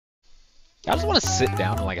I just want to sit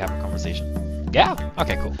down and like have a conversation. Yeah.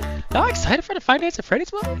 Okay. Cool. Y'all excited for the Five Nights at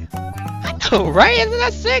Freddy's movie? I know, right? Isn't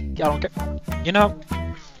that sick? Y'all don't care. You know,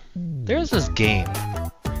 there's this game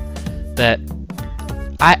that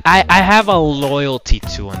I have a loyalty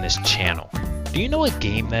to on this channel. Do you know what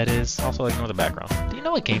game that is? Also, ignore the background. Do you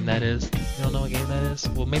know what game that is? You don't know what game that is?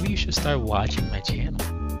 Well, maybe you should start watching my channel.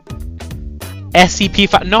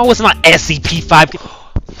 SCP-5. No, it's not SCP-5.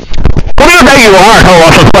 Who do you think you are? Who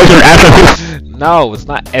also plays an SCP? No, it's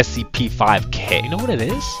not SCP-5K. You know what it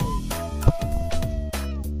is?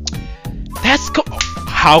 That's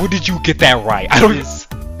How did you get that right? I don't. It's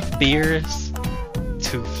Fears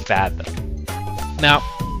to Fathom. Now,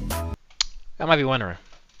 I might be wondering,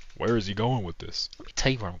 where is he going with this? Let me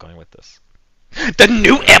tell you where I'm going with this. The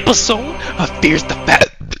new episode of Fears to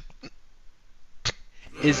Fathom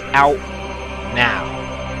is out now.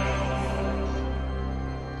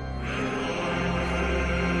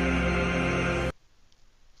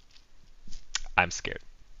 I'm scared.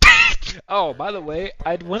 Oh, by the way,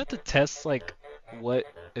 I wanted to test like what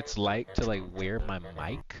it's like to like wear my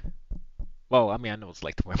mic. Well, I mean, I know it's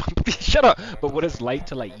like to wear my shut up. But what it's like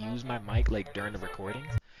to like use my mic like during the recordings.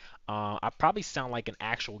 I probably sound like an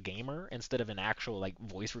actual gamer instead of an actual like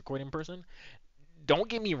voice recording person. Don't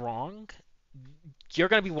get me wrong. You're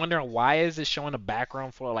gonna be wondering why is it showing a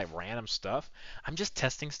background full of like random stuff. I'm just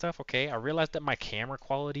testing stuff, okay? I realized that my camera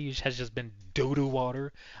quality has just been doo-doo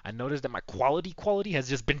water. I noticed that my quality has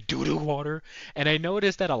just been doo-doo water. And I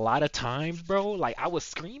noticed that a lot of times, bro, like I would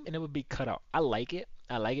scream and it would be cut out. I like it.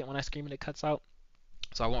 I like it when I scream and it cuts out.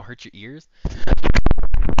 So I won't hurt your ears.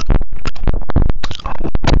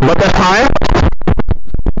 But this time,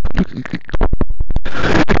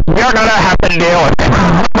 you're gonna have to deal with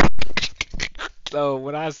it. So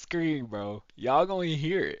when I scream, bro, y'all gonna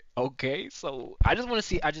hear it, okay? So I just want to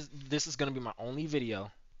see. This is gonna be my only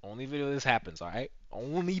video. Only video this happens, all right?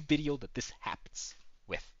 Only video that this happens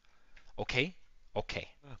with. Okay? Okay.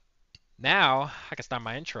 Now I can start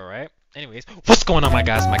my intro, right? Anyways, what's going on, my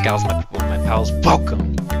guys, my gals, my people, my pals?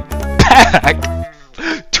 Welcome back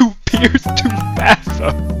to Fears to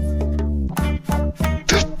Fathom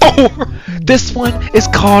 4. This one is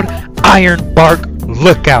called Ironbark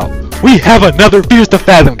Lookout. We have another Fears to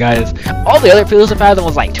Fathom, guys. All the other Fears to Fathom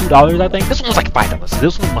was like $2, I think. This one was like $5.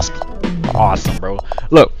 This one must be awesome, bro.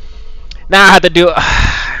 Look, now I have to do.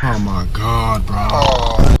 Oh my god,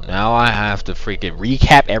 bro. Now I have to freaking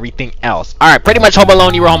recap everything else. Alright, pretty much Home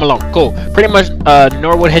Alone, you were home alone. Cool. Pretty much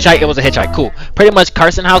Norwood Hitchhike, it was a hitchhike. Cool. Pretty much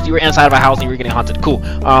Carson House, you were inside of a house and you were getting haunted. Cool.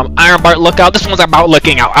 Ironbark Lookout, this one's about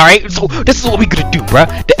looking out. Alright, so this is what we gonna do, bruh.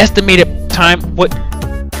 The estimated time, what?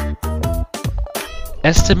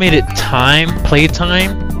 Estimated time,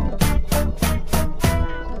 playtime.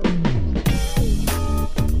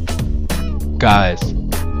 Guys,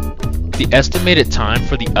 the estimated time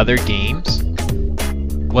for the other games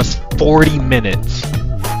was 40 minutes. 2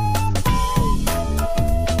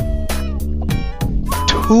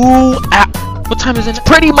 hours. What time is it? It's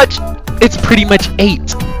pretty much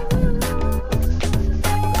 8.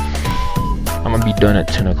 I'm gonna be done at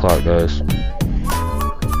 10 o'clock, guys.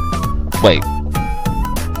 Wait.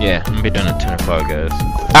 Yeah, I'm gonna be done at 10 o'clock, guys.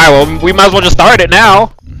 Alright, well, we might as well just start it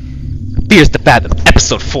now. Fears to Fathom,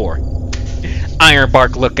 Episode 4.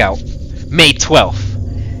 Ironbark Lookout, May 12th.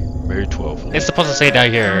 May 12th. It's supposed to say down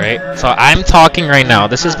here, right? So I'm talking right now.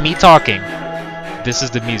 This is me talking. This is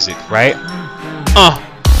the music, right?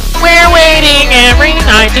 We're waiting every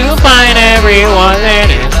night to find everyone that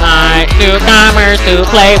is inside. Newcomers to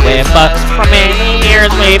play with us. For many years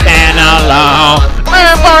we've been alone.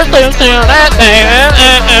 We're forced to do that thing.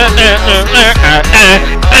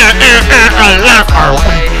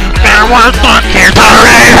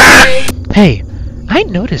 Hey, I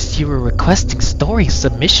noticed you were requesting story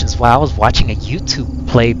submissions while I was watching a YouTube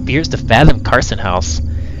play Fears to Fathom Carson House.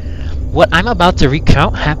 What I'm about to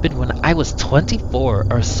recount happened when I was 24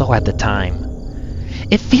 or so at the time.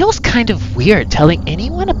 It feels kind of weird telling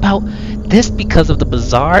anyone about this because of the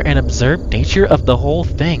bizarre and absurd nature of the whole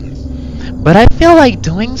thing. But I feel like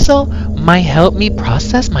doing so might help me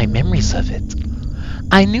process my memories of it.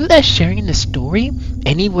 I knew that sharing the story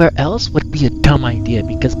anywhere else would be a dumb idea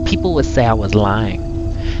because people would say I was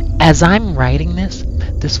lying. As I'm writing this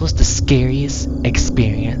was the scariest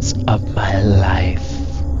experience of my life.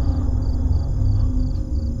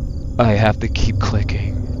 I have to keep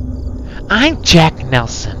clicking. I'm Jack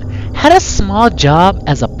Nelson. Had a small job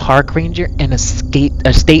as a park ranger in a state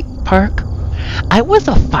park. I was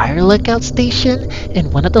a fire lookout station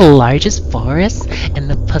in one of the largest forests in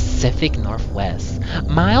the Pacific Northwest.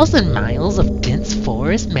 Miles and miles of dense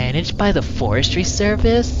forest managed by the Forestry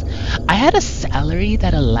Service. I had a salary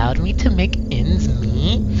that allowed me to make ends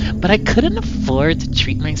meet, but I couldn't afford to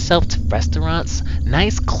treat myself to restaurants,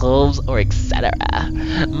 nice clothes, or etc.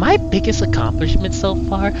 My biggest accomplishment so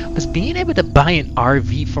far was being able to buy an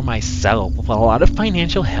RV for myself with a lot of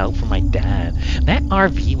financial help from my dad. That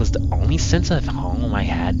RV was the only sense of home I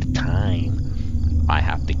had at the time. I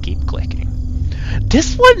have to keep clicking.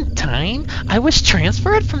 This one time, I was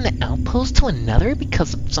transferred from the outpost to another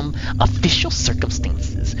because of some official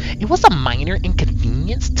circumstances. It was a minor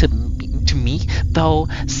inconvenience to me, though.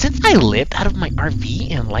 Since I lived out of my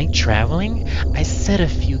RV and liked traveling, I said a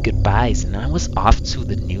few goodbyes and I was off to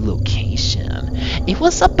the new location. It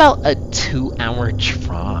was about a 2-hour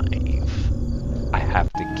drive. I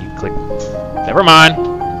have to keep clicking. Never mind.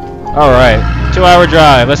 Alright, 2-hour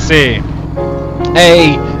drive. Let's see.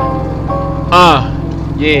 Hey.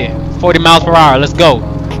 Yeah. 40 miles per hour. Let's go.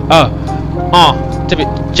 Tip it.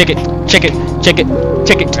 Check it.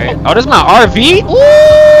 Hey. Oh, this is my RV?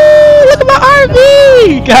 Ooh, look at my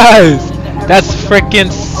RV! Guys, that's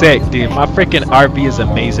freaking sick, dude. My freaking RV is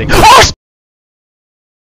amazing.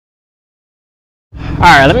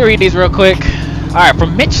 Alright, let me read these real quick. Alright,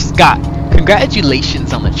 from Mitch Scott.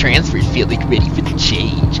 Congratulations on the transfer feeling ready for the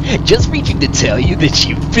change. Just reaching to tell you that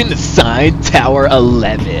you've been assigned Tower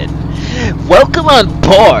 11. Welcome on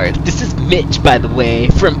board. This is Mitch, by the way,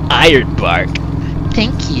 from Ironbark.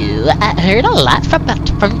 Thank you. I heard a lot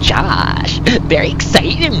from Josh. Very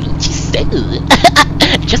excited to meet you soon.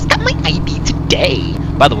 Just got my ID today.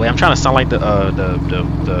 By the way, I'm trying to sound like the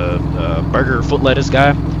burger foot lettuce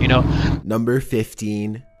guy, you know. Number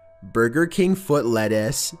 15, Burger King foot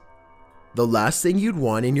lettuce. The last thing you'd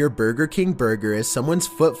want in your Burger King burger is someone's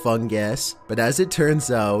foot fungus, but as it turns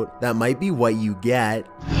out, that might be what you get.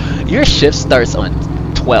 Your shift starts on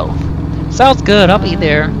 12. Sounds good, I'll be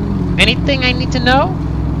there. Anything I need to know?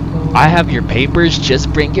 I have your papers,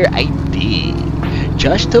 just bring your ID.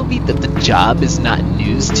 Josh told me that the job is not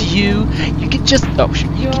news to you. You can just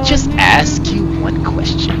ask you one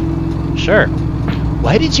question. Sure.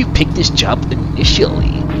 Why did you pick this job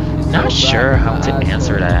initially? Not sure how to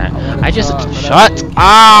answer that. I just shut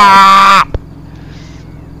up.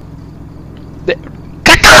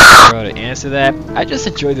 Bro, to answer that, I just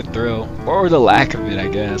enjoy the thrill or the lack of it, I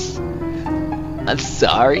guess. I'm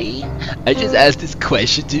sorry. I just asked this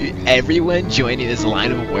question to everyone joining this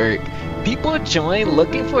line of work. People join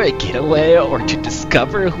looking for a getaway or to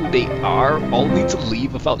discover who they are, only to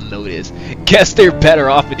leave without notice. Guess they're better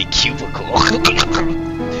off in a cubicle.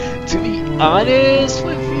 To be honest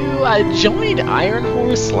with you, I joined Iron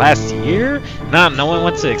Horse last year, not knowing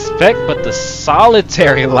what to expect, but the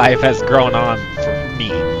solitary life has grown on for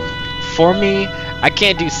me. For me, I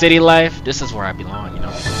can't do city life. This is where I belong, you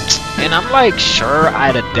know. And I'm like, sure,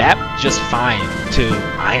 I'd adapt just fine to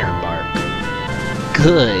Ironbark.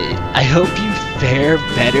 Good. I hope you fare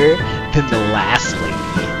better than the last lady.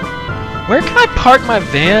 Where can I park my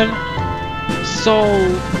van? So,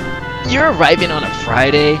 you're arriving on a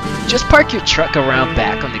Friday. Just park your truck around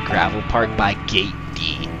back on the gravel park by Gate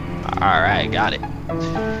D. Alright, got it.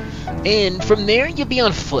 And from there, you'll be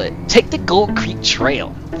on foot. Take the Gold Creek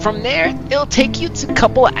Trail. From there, it'll take you a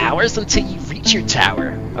couple of hours until you reach your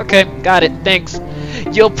tower. Okay, got it. Thanks.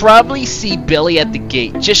 You'll probably see Billy at the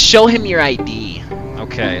gate. Just show him your ID.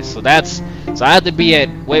 Okay, so I have to be at,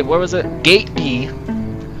 wait, where was it? Gate D.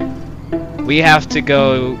 We have to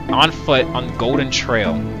go on foot on Golden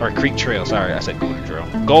Trail, or Creek Trail, sorry, I said Golden Trail.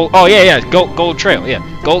 Gold Trail, yeah,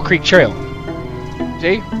 Gold Creek Trail.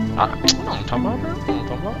 See? I don't know what I'm talking about, bro. I don't know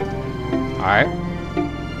what I'm talking about. Alright.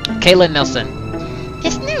 Kayla Nelson.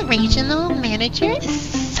 This new regional manager is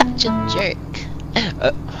such a jerk.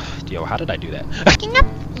 Yo, how did I do that? Picking up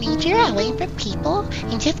major away from people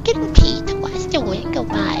and just getting paid to watch the wind go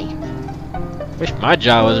by. Wish my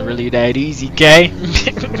job was really that easy, Kay.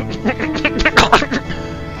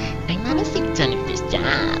 I'm honestly done with this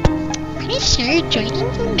job. Pretty sure joining you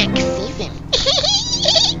next season.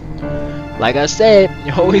 Like I said,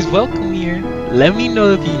 you're always welcome here. Let me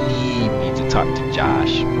know if you need me to talk to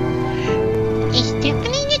Josh. It's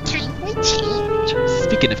definitely a time for change.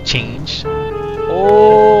 Speaking of change,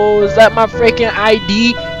 oh, is that my freaking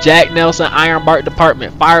ID? Jack Nelson, Ironbark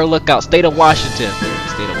Department, Fire Lookout, State of Washington.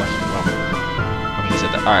 State of Washington. Oh. I mean, he said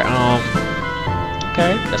that. All right.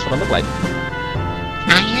 Okay, that's what I look like.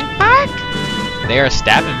 Ironbark? They are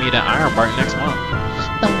staffing me to Ironbark next month.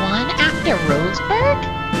 The one after Roseburg?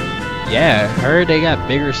 Yeah, heard they got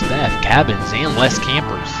bigger staff, cabins, and less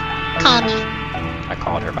campers. Call me. I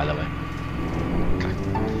called her, by the way.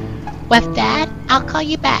 With that, I'll call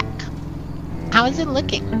you back. How is it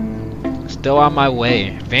looking? Still on my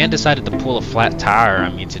way. Van decided to pull a flat tire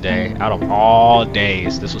on me today. Out of all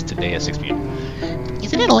days. This was today at 6 p.m.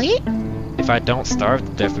 Isn't it late? If I don't starve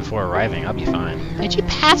to death before arriving, I'll be fine. Did you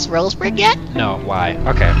pass Roseburg yet? No, why?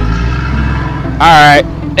 Okay. Alright.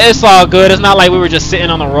 It's all good. It's not like we were just sitting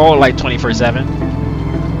on the road like 24/7.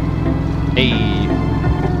 Hey.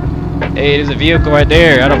 Hey, there's a vehicle right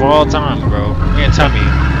there. Out of all time, bro. You're gonna tell me.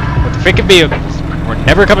 With the freaking vehicles. We're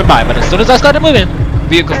never coming by. But as soon as I started moving,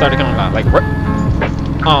 vehicles started coming by. Like, what?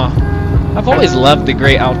 I've always loved the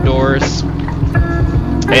great outdoors.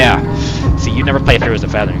 Yeah. See, you never play Fears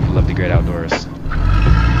of Fathom if you love the great outdoors.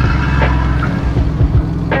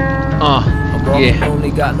 Yeah.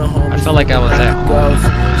 I felt like I was at home.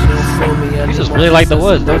 You just really like the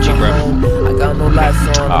woods, don't you, bro?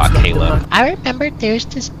 Aw, Kayla. I remember there's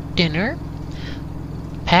this dinner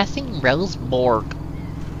passing Roseburg.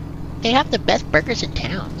 They have the best burgers in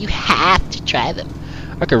town. You have to try them.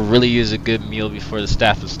 I could really use a good meal before the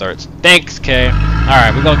staffing starts. Thanks, Kay.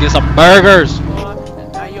 Alright, we're gonna get some burgers.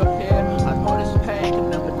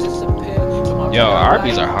 Yo,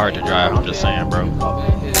 RVs are hard to drive, I'm just saying, bro.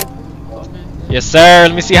 Yes, sir.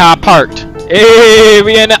 Let me see how I parked. Hey,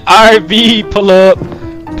 we in the RV. Pull up.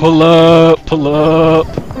 Pull up. Pull up.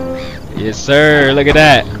 Yes, sir. Look at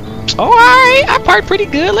that. Oh, alright. I parked pretty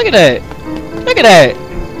good. Look at that. Look at that.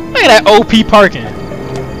 Look at that OP parking.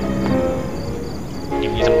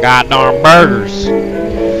 Give me some goddamn burgers.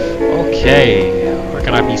 Okay. Where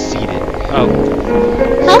can I be seated? Oh.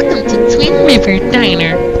 Welcome to Twin River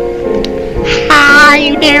Diner. How are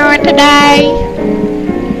you doing today?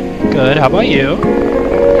 Good. How about you?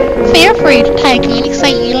 Feel free to take any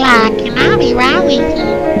seat you like, and I'll be right with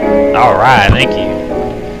you. Alright, thank you.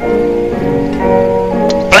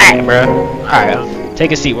 Black, bro. Alright,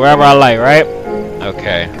 take a seat wherever I like, right?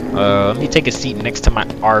 Okay. Let me take a seat next to my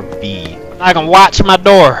RV. I can watch my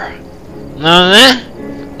door.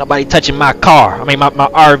 Nobody touching my car. I mean, my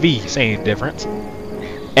RV. Same difference.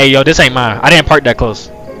 Hey, yo, this ain't mine. I didn't park that close.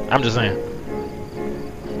 I'm just saying.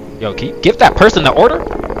 Yo, can you give that person the order?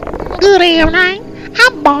 Good evening.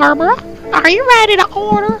 I'm Barbara. Are you ready to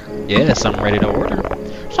order? Yes, I'm ready to order.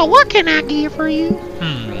 So what can I get for you?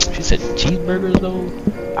 She said cheeseburgers, though.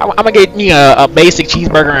 I'm gonna get me a basic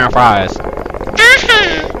cheeseburger and fries.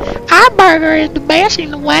 Our burger is the best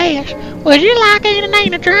in the West. Would you like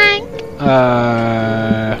anything to drink?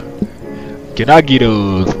 Can I get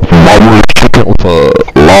a chicken with a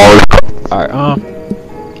large. Alright,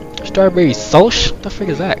 strawberry soch? What the frick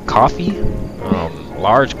is that? Coffee?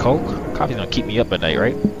 Large Coke? Coffee's gonna keep me up at night,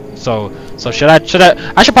 right? So should I should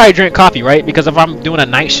probably drink coffee, right? Because if I'm doing a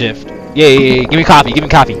night shift. Yeah. Give me coffee,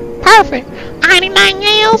 Perfect. Anything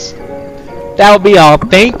else? That would be all.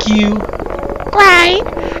 Thank you. Great.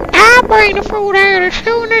 I'll bring the food out as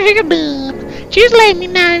soon as it's done. Just let me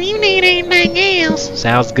know if you need anything else.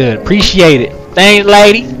 Sounds good. Appreciate it. Thanks,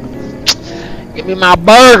 lady. Give me my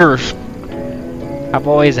burgers. I've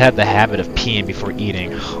always had the habit of peeing before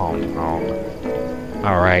eating.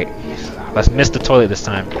 Alright. Let's miss the toilet this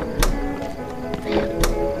time.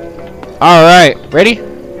 Alright. Ready?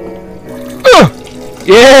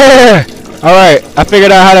 Yeah! Alright. I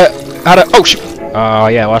figured out how to oh shoot.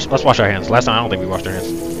 Yeah, let's wash our hands. Last time I don't think we washed our hands.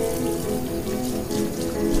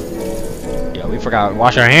 Yeah, we forgot to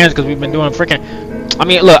wash our hands because we've been doing freaking. I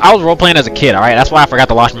mean, look, I was role playing as a kid, alright? That's why I forgot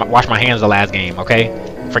to wash my hands the last game, okay?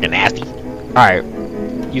 Freaking nasty. Alright.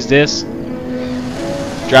 Use this.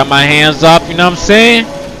 Drop my hands up, you know what I'm saying?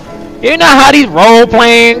 You know how these role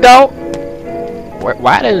playing go?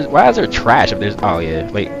 Why is there trash if there's oh yeah,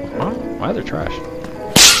 wait. Huh? Why is there trash?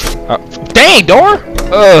 Dang, door!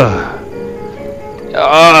 Ugh.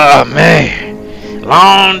 Oh man.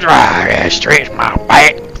 Long drive, gotta stretch my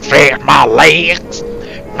back, stretch my legs.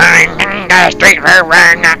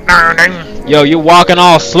 Yo, you walking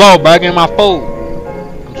all slow, bro. Give me my food.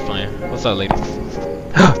 I'm just playing. What's up, lady?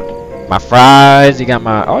 My fries. You got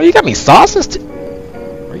my. Oh, you got me sauces too.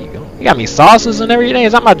 Where you going? You got me sauces and everything.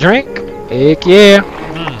 Is that my drink? Heck yeah.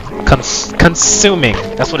 Consuming.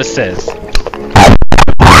 That's what it says.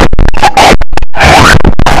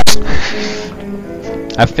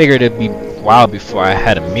 I figured it'd be a while before I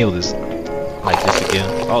had a meal like this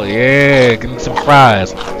again. Oh yeah, give me some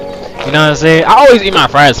fries. You know what I'm saying? I always eat my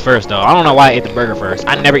fries first though. I don't know why I ate the burger first.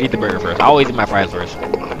 I never eat the burger first. I always eat my fries first.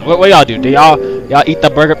 What y'all do? Do y'all eat the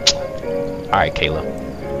burger? Alright, Kayla.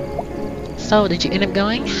 So, did you end up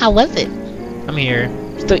going? How was it? I'm here.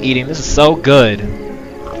 Still eating. This is so good.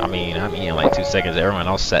 I mean, I'm eating like 2 seconds. Everyone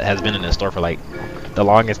else has been in the store for like the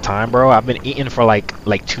longest time, bro. I've been eating for like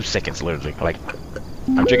 2 seconds, literally. Like,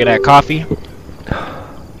 I'm drinking that coffee.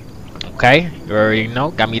 Okay, you already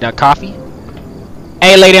know. Got me that coffee.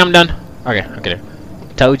 Hey, lady, I'm done. Okay, okay.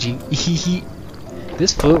 Told you.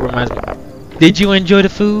 This food reminds me. Did you enjoy the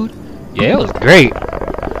food? Yeah, it was great.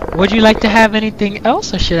 Would you like to have anything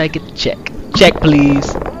else, or should I get the check? Check,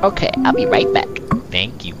 please. Okay, I'll be right back.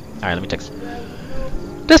 Thank you. Alright, let me text.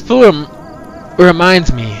 This food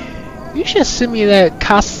reminds me. You should send me that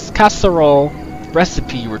casserole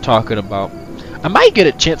recipe you were talking about. I might get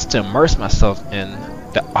a chance to immerse myself in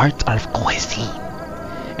the art of cuisine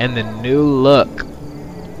and the new look.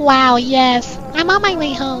 Wow, yes. I'm on my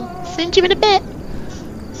way home. Send you in a bit.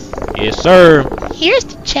 Yes, sir. Here's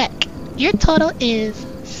the check. Your total is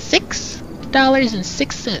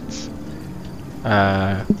 $6.06.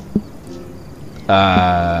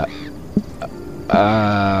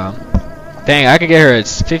 Dang, I could get her a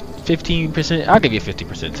 15%. I'll give you a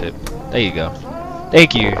 50% tip. There you go.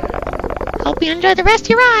 Thank you. Hope you enjoy the rest of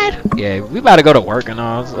your ride. Yeah, we about to go to work and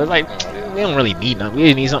all. So it's like, we don't really need nothing. We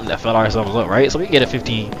just need something to fill ourselves up, right? So we get a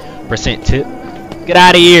 15% tip. Get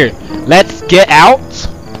out of here. Let's get out.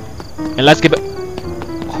 And let's get back.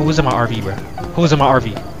 Who's in my RV, bro? Who's in my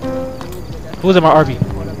RV? Who's in my RV?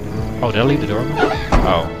 Oh, did I leave the door open?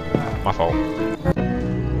 Oh, my fault.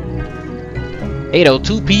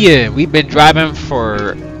 8:02 p.m. We've been driving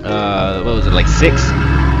for, what was it, like 6?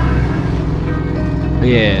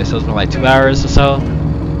 Yeah, so it's been like 2 hours or so.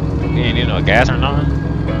 We ain't need no gas or nothing.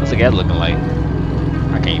 What's the gas looking like?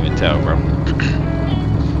 I can't even tell, bro.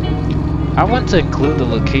 I want to include the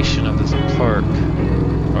location of this park.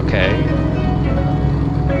 Okay.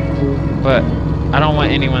 But I don't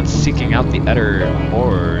want anyone seeking out the other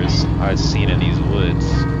horrors I've seen in these woods.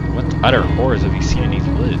 What other horrors have you seen in these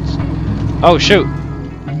woods? Oh shoot!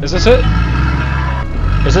 Is this it?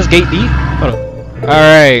 Is this gate D? Hold on.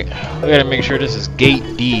 Alright, we gotta make sure this is gate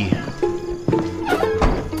D.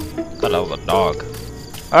 Thought that was a dog.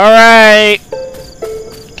 Alright!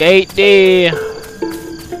 Gate D!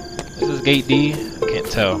 This is gate D? I can't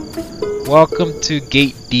tell. Welcome to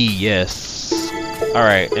gate D, yes.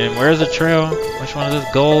 Alright, and where's the trail? Which one is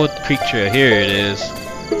this? Gold Creek Trail. Here it is.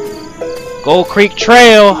 Gold Creek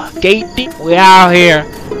Trail! Gate D! We out here!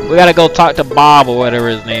 We gotta go talk to Bob or whatever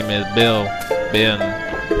his name is. Bill. Ben.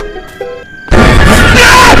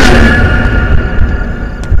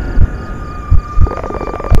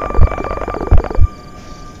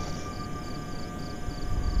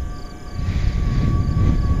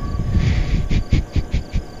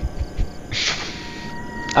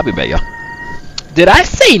 I'll be back, y'all. Did I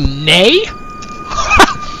say nay?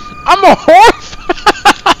 I'm a horse.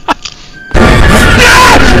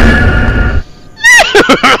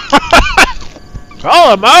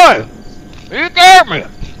 Oh my! You got me.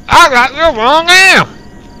 I got the wrong arm.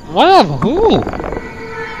 Well, who?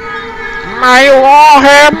 May you all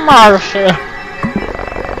have mercy.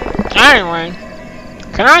 Anyway,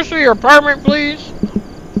 can I see your permit, please?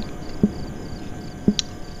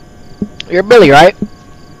 You're Billy, right?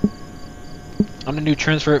 I'm the new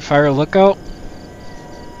transfer fire lookout.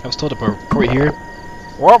 I was told to report here.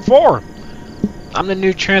 What for? I'm the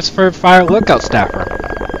new transferred fire lookout staffer.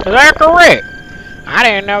 Is that correct? I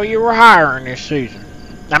didn't know you were hiring this season.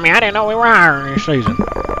 I didn't know we were hiring this season.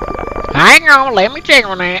 Hang on, let me check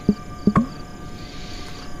on that.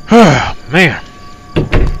 Man.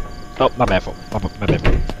 Oh, my bad fault. My bad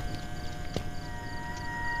fault.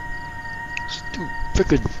 Stupid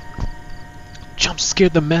freaking jump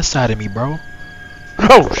scared the mess out of me, bro.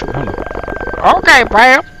 Oh, shit, hold on. Okay,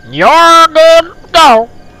 pal. You're good to go.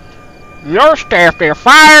 You're staffed at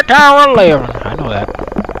Fire Tower 11. I know that.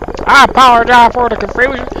 I apologize for the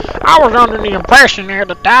confusion. I was under the impression that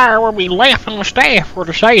the tower would be left on the staff for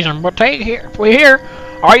the season, but here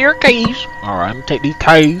are your keys. Alright, I'm gonna take these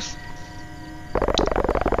keys.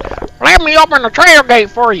 Let me open the trail gate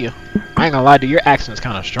for you. I ain't gonna lie to you, your accent's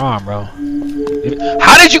kind of strong, bro.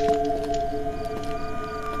 How did you...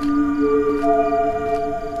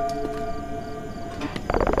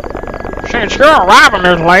 Since you're arriving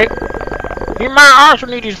this late, you might also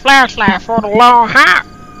need his flashlight for the long hike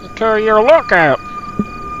until your lookout.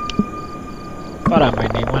 Thought I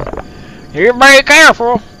might need one. You be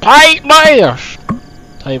careful. Take this.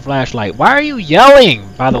 Tell your flashlight. Why are you yelling,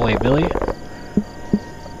 by the way, Billy?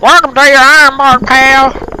 Welcome to your Ironbark,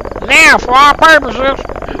 pal. Now, for all purposes,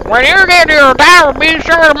 when you get to your tower, be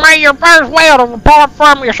sure to make your first well to report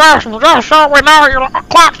from your sessions, just so we know you're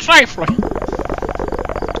clocked safely.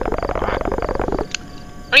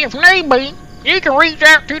 If need be, you can reach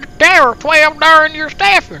out to the Tower 12 during your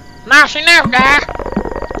staffing. Nice enough, guy.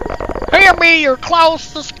 He'll be your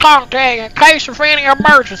closest contact in case of any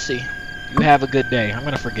emergency. You have a good day. I'm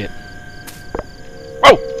gonna forget.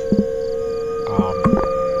 Oh!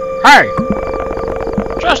 Hey!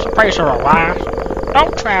 Just a piece of advice.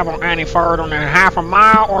 Don't travel any further than half a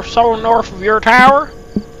mile or so north of your tower.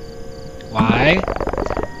 Why?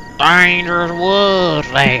 Dangerous woods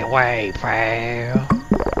that way, pal.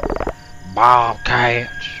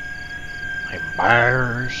 Bobcats and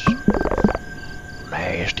bears.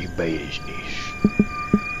 Nasty business.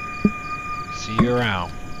 See you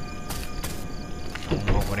around. I don't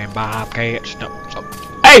know what them bobcats do. So,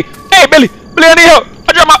 hey! Hey, Billy! Billy, I need help!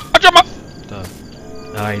 I dropped my...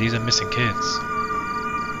 Alright, these are missing kids.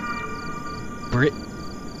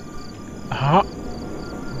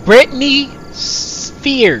 Britney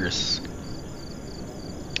Spears.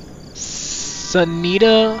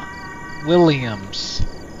 Sunita Williams.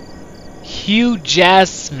 Hugh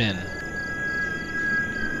Jasmine.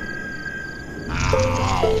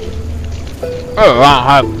 Oh,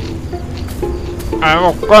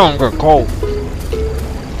 I'm going to get cold.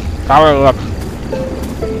 Tower 11.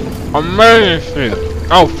 Amazing shit.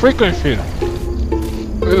 Oh, freaking shit.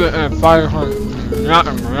 Even at 500,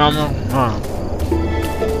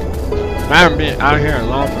 man, being out here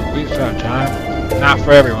alone for weeks at a time, not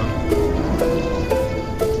for everyone.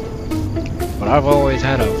 But I've always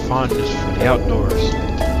had a fondness for the outdoors.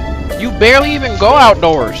 You barely even go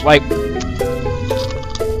outdoors. Like,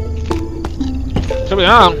 to be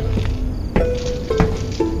honest,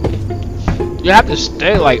 you have to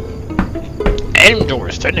stay like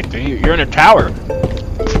indoors. Technically, you're in a tower.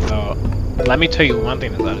 Let me tell you one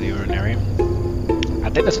thing that's out of the ordinary. I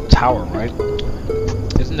think that's a tower, right?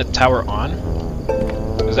 Isn't the tower on?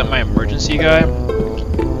 Is that my emergency guy?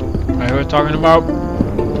 Right, who we're talking about?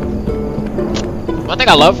 One thing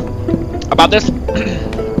I love about this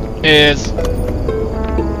is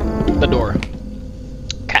the door.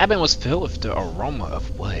 Cabin was filled with the aroma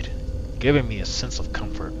of wood, giving me a sense of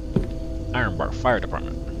comfort. Ironbark Fire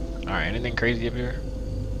Department. Alright, anything crazy up here?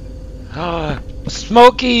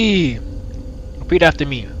 Smokey! Repeat after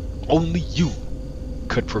me. Only you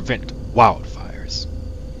could prevent wildfires.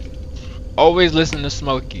 Always listen to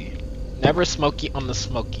Smokey. Never Smokey on the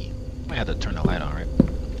Smokey. I had to turn the light on, right?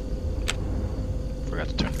 Forgot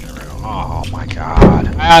to turn the generator on. Oh my god.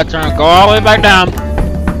 I gotta go all the way back down.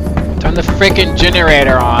 Turn the freaking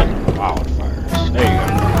generator on. Wildfires. There you go.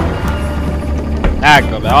 That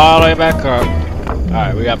go all the way back up.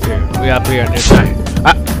 Alright, we up here. We up here on this side.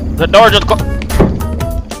 The door just go.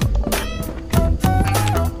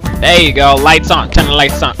 There you go. Lights on. Turn the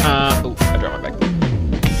lights on. Ooh, I dropped my bag.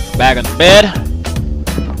 Bag on the bed.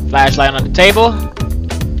 Flashlight on the table.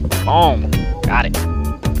 Boom. Got it.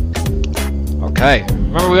 Okay.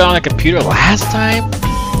 Remember we were on the computer last time?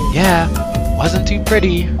 Yeah. Wasn't too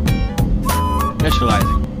pretty.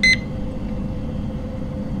 Initializing.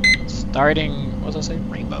 Starting. What was I say?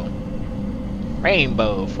 Rainbow.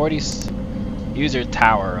 Rainbow. 40. User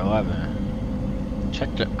Tower 11.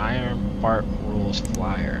 Check the Ironbark rules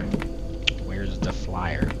flyer. Where's the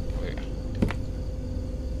flyer? Wait.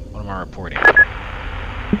 What am I reporting?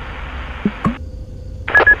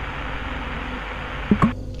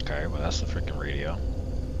 Okay, well that's the freaking radio.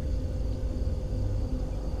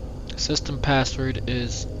 System password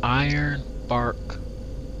is Ironbark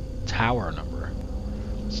Tower number.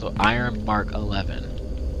 So Ironbark 11.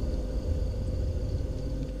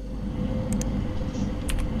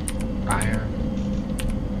 Ironbark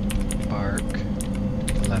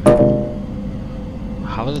 11.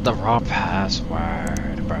 How is the raw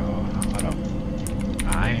password, bro? Hold up.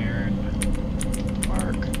 Ironbark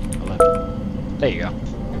 11. There you go.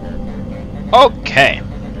 Okay.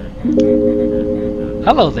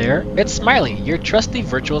 Hello there, it's Smiley, your trusty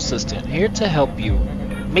virtual assistant, here to help you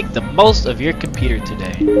make the most of your computer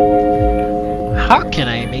today. How can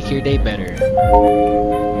I make your day better?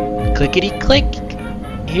 Clickety click.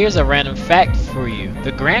 Here's a random fact for you.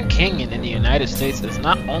 The Grand Canyon in the United States is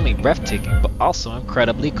not only breathtaking, but also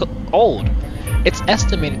incredibly old. It's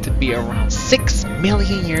estimated to be around 6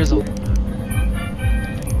 million years old.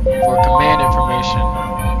 For command information,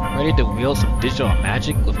 ready to wield some digital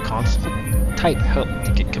magic with console? Type help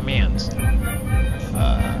to get commands.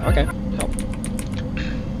 Okay, help.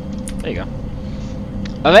 There you go.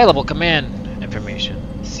 Available command information.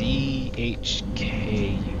 CHKUPD.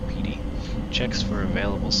 Checks for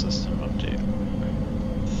available system update.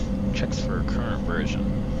 Checks for current version.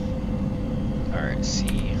 Alright,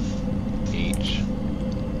 CHKVER.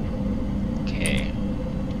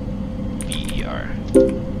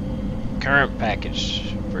 Current package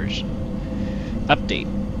version. Update.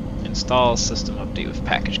 Install system update with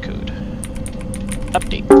package code.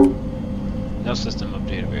 Update. No system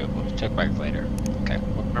update available. Check back later. Okay.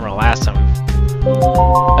 Remember last time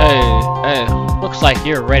Hey, looks like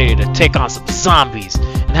you're ready to take on some zombies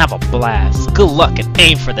and have a blast. Good luck and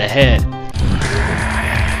aim for the head.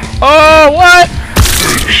 Oh, what?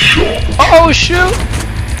 Oh, shoot.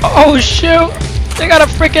 Oh, shoot. They got a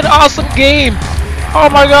freaking awesome game. Oh,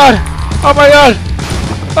 my God. Oh, my God.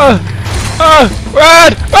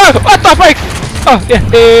 Run. What the freak? Oh,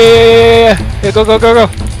 yeah. Yeah, go. Go.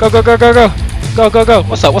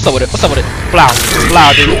 What's up with it?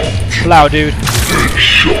 Blow, dude.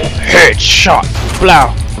 Headshot.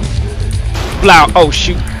 Blow. Oh,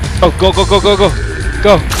 shoot. Oh, go. Blow.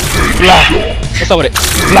 What's up with it?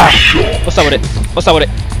 Blow. What's up with it?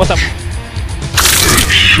 What's up?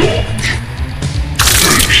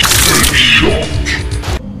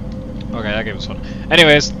 Okay, that game was fun.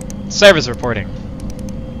 Anyways, service reporting.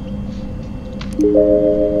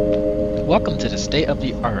 Welcome to the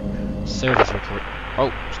state-of-the-art service report.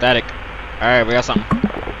 Oh, static. Alright, we got something.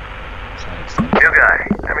 Static. New guy.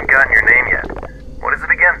 Haven't gotten your name yet. What is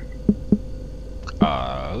it again?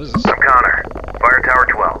 Who's this? I'm Connor. Fire Tower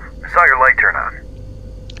 12. I saw your light turn on.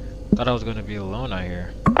 Thought I was gonna be alone out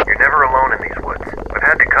here. You're never alone in these woods. I've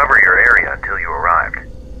had to cover your area until you arrived.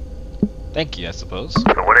 Thank you, I suppose.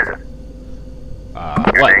 So what is it?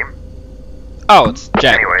 Your What? name? Oh, it's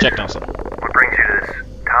Jack. Anyways. Jack Nelson. What brings you to this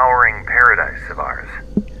towering paradise of ours?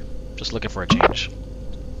 Just looking for a change.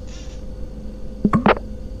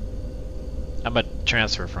 I'm a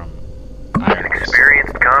transfer from An Ironbark.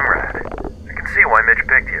 experienced comrade. I can see why Mitch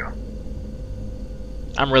picked you.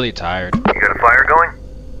 I'm really tired. You got a fire going?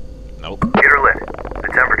 Nope. Get her lit. The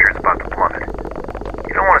temperature's about to plummet.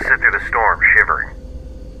 You don't want to sit through the storm shivering.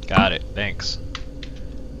 Got it. Thanks.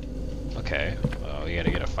 Okay. Well, we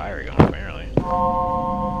gotta get a fire going, apparently.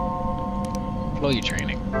 Employee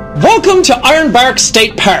training. Welcome to Ironbark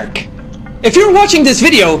State Park. If you're watching this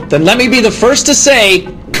video, then let me be the first to say,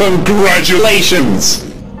 Congratulations!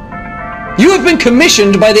 you have been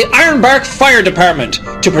commissioned by the Ironbark Fire Department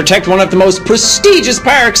to protect one of the most prestigious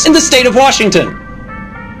parks in the state of Washington.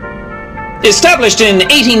 Established in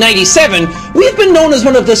 1897, we have been known as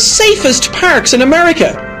one of the safest parks in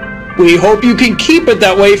America. We hope you can keep it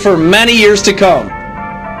that way for many years to come.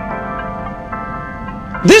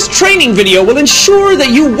 This training video will ensure that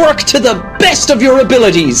you work to the best of your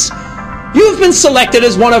abilities. You have been selected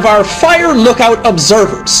as one of our Fire Lookout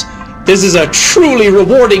Observers. This is a truly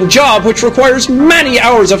rewarding job which requires many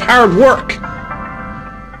hours of hard work.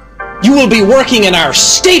 You will be working in our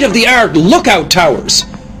state-of-the-art lookout towers.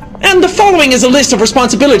 And the following is a list of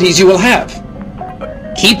responsibilities you will have.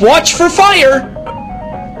 Keep watch for fire.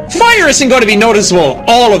 Fire isn't going to be noticeable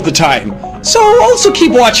all of the time, so also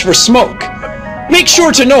keep watch for smoke. Make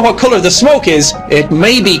sure to know what color the smoke is. It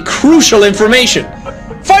may be crucial information.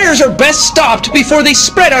 Fires are best stopped before they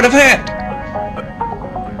spread out of hand.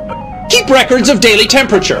 Keep records of daily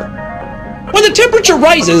temperature. When the temperature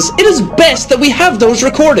rises, it is best that we have those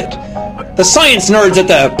recorded. The science nerds at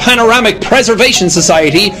the Panoramic Preservation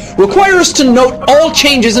Society require us to note all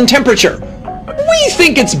changes in temperature. We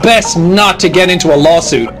think it's best not to get into a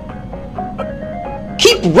lawsuit.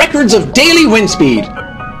 Keep records of daily wind speed.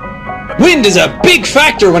 Wind is a big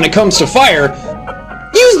factor when it comes to fire.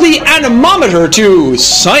 Use the anemometer to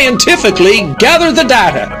scientifically gather the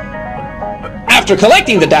data. After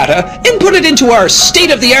collecting the data, input it into our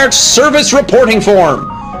state-of-the-art service reporting form.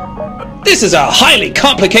 This is a highly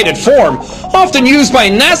complicated form, often used by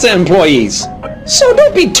NASA employees. So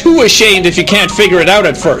don't be too ashamed if you can't figure it out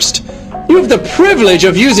at first. You have the privilege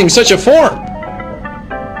of using such a form.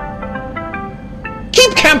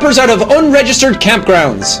 Keep campers out of unregistered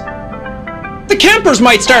campgrounds. The campers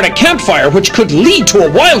might start a campfire which could lead to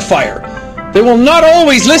a wildfire. They will not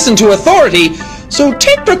always listen to authority, so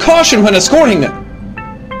take precaution when escorting them.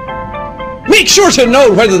 Make sure to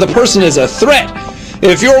note whether the person is a threat.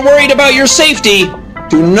 If you're worried about your safety,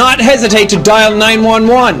 do not hesitate to dial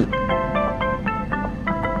 911.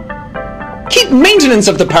 Keep maintenance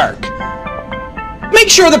of the park. Make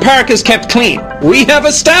sure the park is kept clean. We have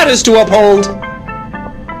a status to uphold.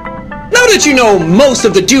 Now that you know most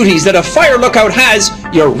of the duties that a fire lookout has,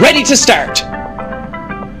 you're ready to start.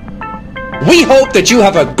 We hope that you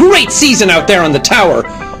have a great season out there on the tower.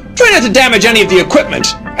 Try not to damage any of the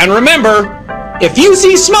equipment. And remember, if you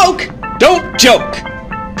see smoke, don't joke.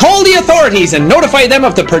 Call the authorities and notify them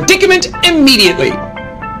of the predicament immediately.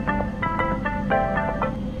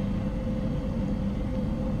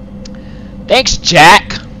 Thanks,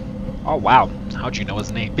 Jack. Oh, wow. How'd you know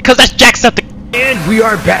his name? Because that's Jacksepticeye. And we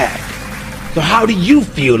are back. So how do you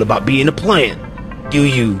feel about being a plant? Do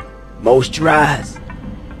you moisturize?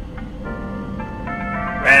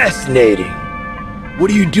 Fascinating. What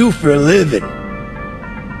do you do for a living?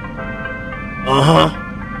 Uh-huh.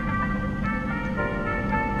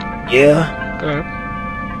 Yeah? Okay.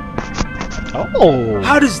 Oh.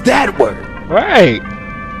 How does that work? Right.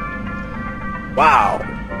 Wow.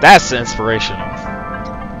 That's inspirational.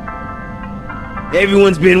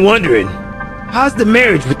 Everyone's been wondering, how's the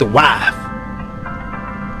marriage with the wife?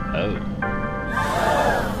 Oh.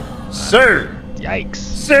 Sir. Yikes.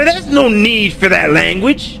 Sir, there's no need for that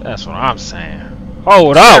language. That's what I'm saying.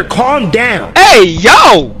 Hold Sir, up. calm down. Hey,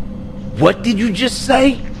 yo! What did you just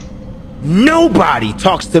say? Nobody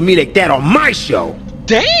talks to me like that on my show.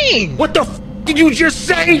 Dang! What the f did you just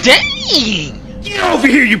say? Dang! Get over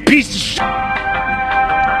here, you piece of shit!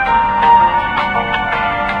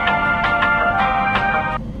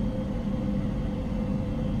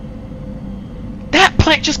 That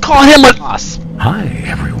plant just called him a boss. Hi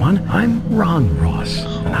everyone, I'm Ron Ross,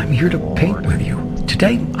 and I'm here to paint with you.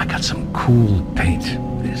 Today I got some cool paint.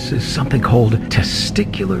 This is something called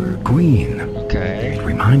testicular green. Okay. It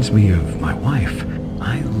reminds me of my wife.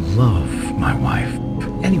 I love my wife.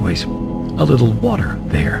 Anyways, a little water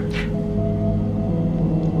there.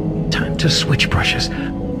 Time to switch brushes.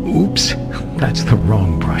 Oops, that's the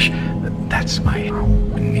wrong brush. That's my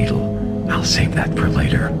needle. I'll save that for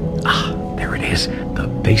later. Ah, there it is, the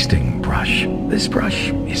basting brush. This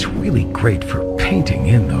brush is really great for painting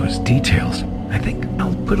in those details. I think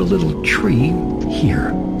I'll put a little tree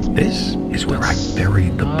here. This is where I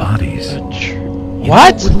buried the bodies.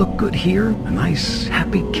 What? Would look good here? A nice,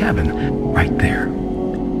 happy cabin right there.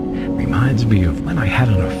 Reminds me of when I had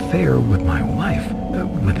an affair with my wife,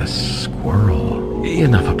 with a squirrel.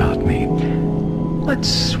 Enough about me.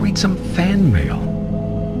 Let's read some fan mail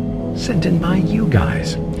sent in by you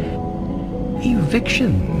guys.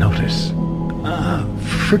 Eviction notice.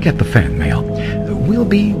 Forget the fan mail. We'll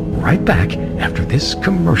be right back after this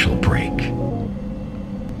commercial break.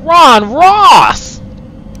 Ron Ross!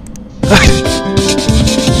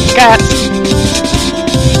 Cats!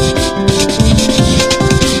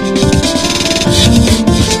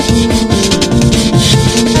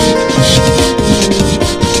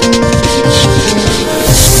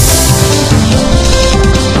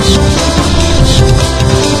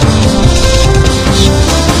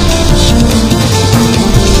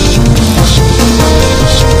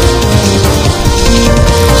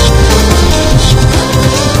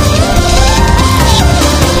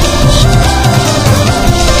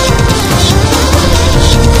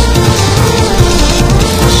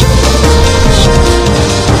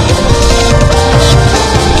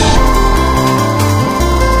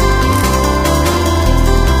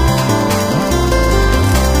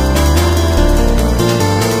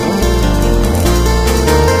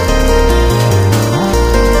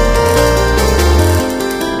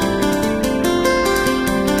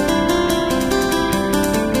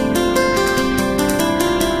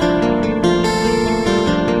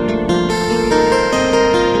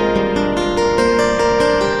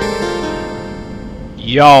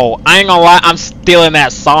 Yo, I ain't gonna lie, I'm stealing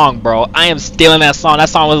that song, bro. I am stealing that song. That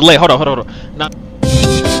song was lit. Hold on. No.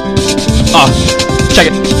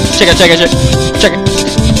 Check it. Check it. Check it. Check it.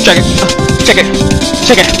 Check it. Check it.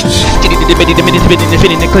 Check it.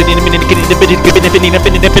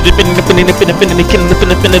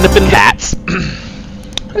 Cats.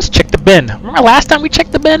 Let's check the bin. Remember last time we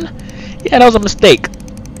checked the bin? Yeah, that was a mistake.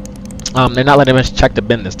 They're not letting us check the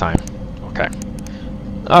bin this time. Okay.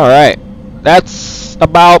 Alright. That's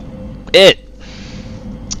about it.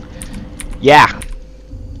 Yeah.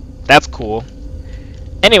 That's cool.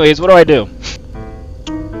 Anyways, what do?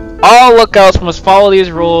 All lookouts must follow these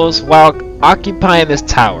rules while occupying this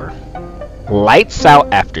tower. Lights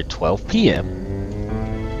out after 12 p.m.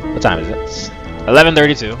 What time is it?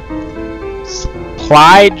 11:32.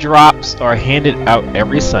 Supply drops are handed out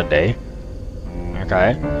every Sunday.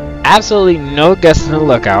 Okay. Absolutely no guests in the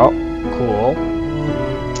lookout. Cool.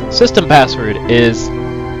 System password is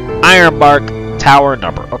Ironbark tower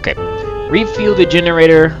number. Okay. Refuel the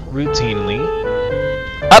generator routinely.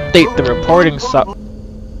 Update the reporting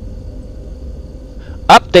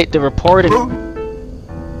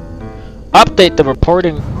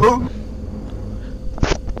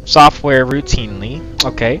software routinely.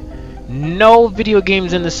 Okay. No video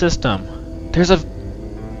games in the system. There's a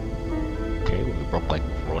okay, we broke like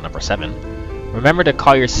rule number 7. Remember to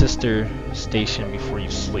call your sister station before you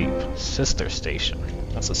sleep. Sister station.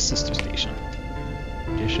 That's a sister station.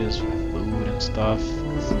 Dishes for food and stuff.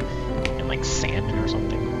 And like salmon or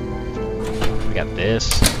something. We got this.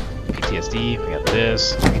 PTSD. We got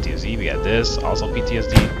this. PTSD. We got this. Also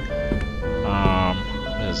PTSD. What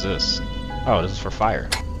is this? Oh, this is for fire.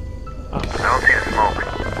 Oh. I don't see the smoke.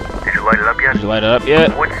 Did you light it up yet? Did you light it up yet?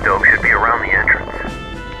 The wood stove should be around the entrance.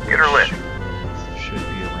 Get her lit.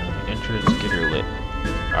 Get her lit.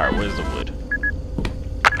 Alright, where's the wood?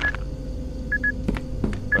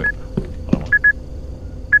 Wait, hold on.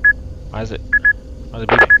 Why is it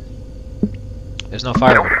beeping? There's no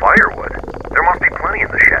firewood. No firewood? There must be plenty in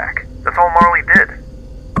the shack. That's all Marley did.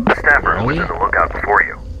 The staffer who was in the lookout before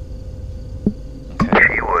you.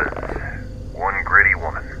 Okay. She was one gritty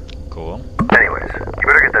woman. Cool. Anyways, you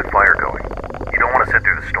better get that fire going. You don't want to sit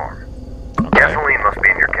through the storm. Okay. Gasoline must be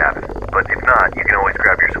in your cabin, but if not, you can always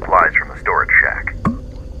grab your supplies from the storage shack.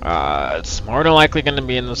 It's more than likely gonna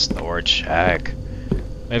be in the storage shack.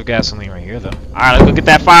 We have gasoline right here, though. Alright, let's go get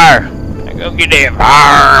that fire! Let's go get that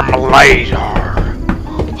fire, my laser!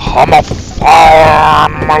 I'm a fire,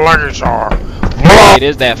 my laser! It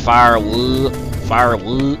is that firewood,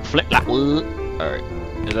 flip like wood. Alright,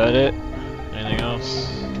 is that it? Anything else?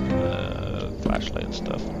 Flashlight and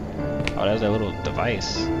stuff. Oh, there's that little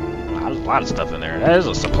device. Wow, there's a lot of stuff in there. That is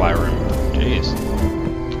a supply room. Jeez.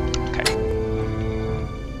 Okay.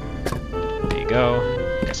 There you go.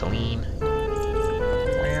 Gasoline.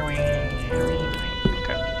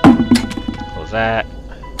 Okay. Close that.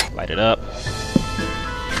 Light it up.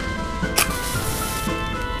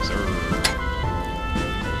 Sir.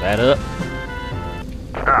 Close that up.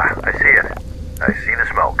 Ah, I see it. I see the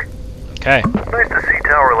smoke. Okay. Nice to see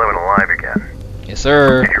Tower 11 alive again. Yes,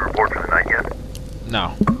 sir. Did you report for the night yet?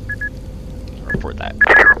 No. Report that.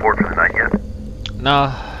 Did you report for the night yet?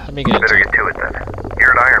 No. Let me get Better into get to it then. Here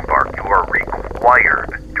at Ironbark, you are required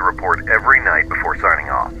to report every night before signing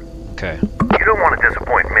off. Okay. You don't want to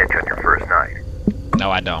disappoint Mitch on your first night.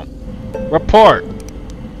 No, I don't. Report.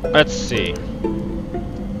 Let's see.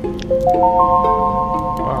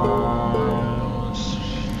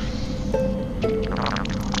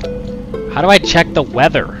 How do I check the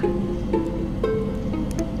weather?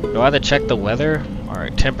 Do I have to check the weather?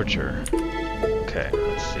 Alright, temperature. Okay,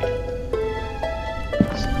 let's see.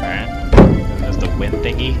 Alright. There's the wind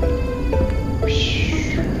thingy.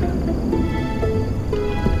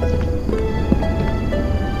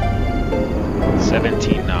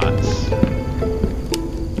 17 knots.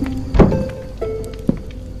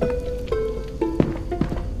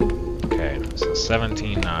 Okay, so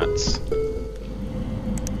 17 knots.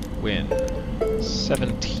 Wind.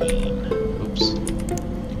 17. Oops.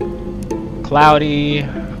 Cloudy.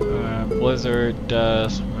 Blizzard.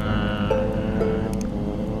 Dust.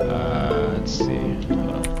 Let's see.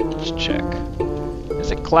 Let's check.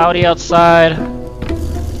 Is it cloudy outside?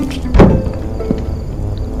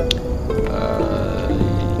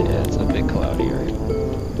 Yeah, it's a bit cloudy, right?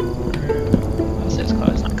 I'll say it's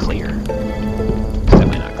cloudy. It's not clear. It's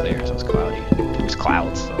definitely not clear, so it's cloudy. It's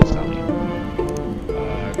clouds, so it's cloudy.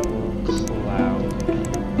 Cloud.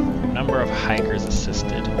 Number of hikers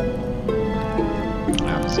assisted.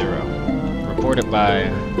 0. Reported by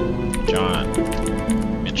John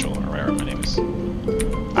Mitchell, or whatever my name is.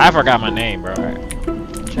 I forgot my name, bro. Alright.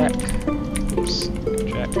 Check. Oops.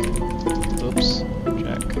 Check. Oops.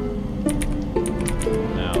 Check.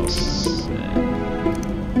 Now set.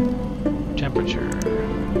 Temperature.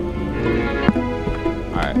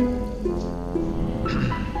 Alright.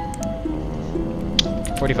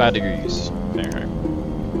 45 degrees Fahrenheit.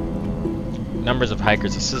 Numbers of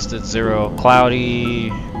hikers assisted, 0. Cloudy,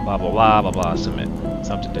 blah blah blah blah blah. Submit.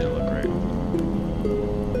 Something didn't look right.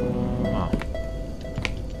 Wow.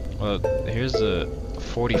 Well, here's the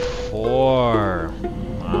 44.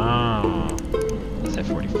 Wow. Let's say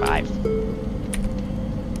 45.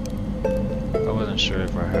 I wasn't sure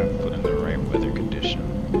if I had put in the right weather condition.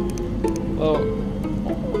 Well,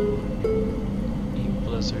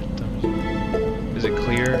 blizzard. Is it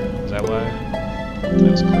clear? Is that why? It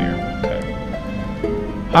was clear. Okay.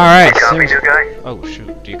 Alright, copy, new guy? Oh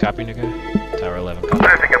shoot, do you copy, new guy? Tower 11 copy.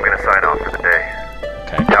 I think I'm gonna sign off for the day.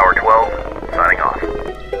 Okay. Tower 12, signing off.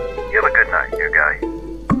 You have a good night, new guy.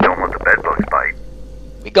 Don't let the bedbugs bite.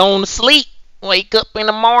 We going to sleep. Wake up in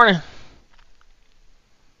the morning.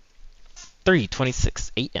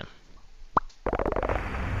 3:26 a.m.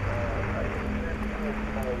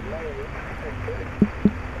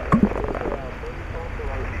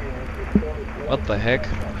 What the heck?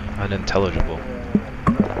 Unintelligible.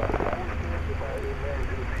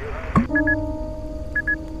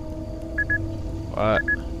 What?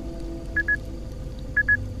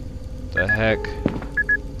 The heck?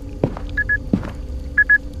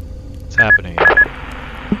 What's happening here?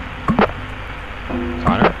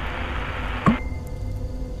 Connor?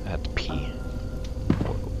 I have to pee.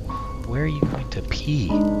 Where are you going to pee?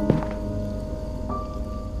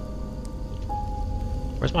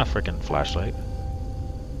 Where's my freaking flashlight?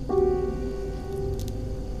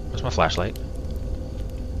 Where's my flashlight?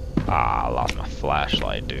 Ah, I lost my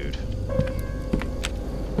flashlight, dude.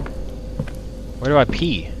 Where do I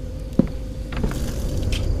pee?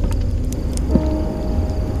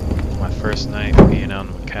 My first night being out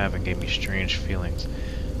in the cabin gave me strange feelings.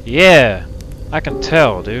 Yeah, I can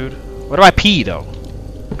tell, dude. Where do I pee, though?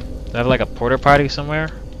 Do I have like a porta potty somewhere?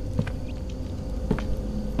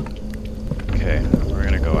 Okay, we're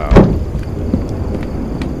gonna go out.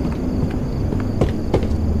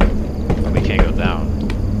 But we can't go down.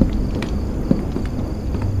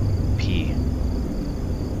 Pee.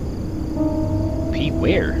 Pee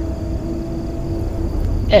where?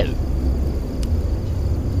 Oh.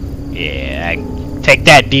 Yeah, take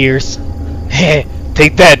that, deers.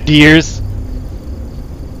 Take that, deers.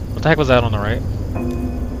 What the heck was that on the right?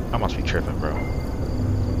 I must be tripping, bro.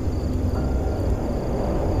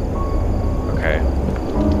 Okay.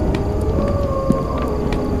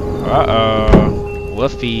 Uh-oh.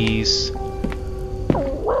 Woofies.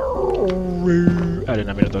 I did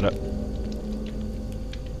not mean to throw that.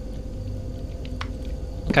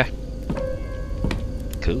 Okay.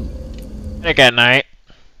 Cool. Nick at night.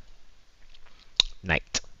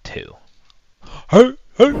 Night 2. Hey,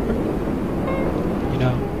 hey. You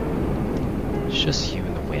know, it's just you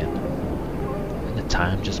and the wind. And the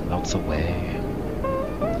time just melts away.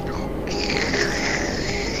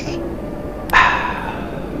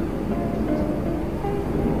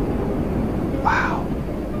 Wow.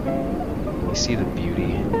 You see the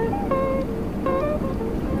beauty.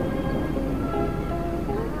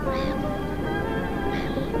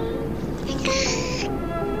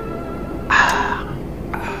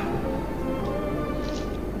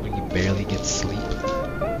 When you barely get sleep.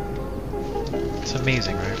 It's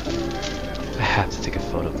amazing, right? I have to take a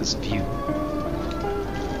photo of this view.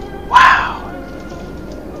 Wow.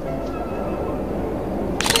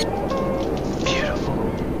 Beautiful.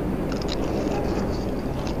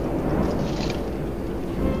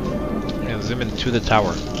 Yeah, zoom into the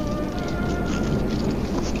tower.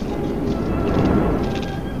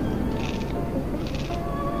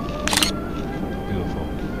 Beautiful.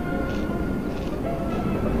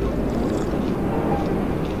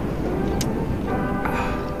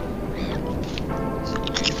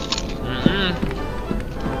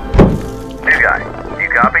 New guy, you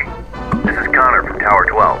copy? This is Connor from Tower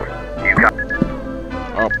 12. You got...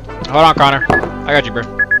 Oh, hold on, Connor. I got you, bro.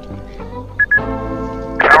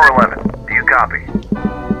 Tower 11, do you copy?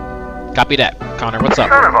 Copy that. Connor, what's up?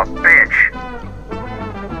 Son of a bitch!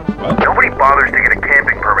 What? Nobody bothers to get a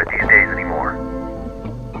camping permit these days anymore.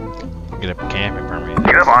 Get a camping permit. Do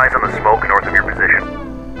you have eyes on the smoke north of your position?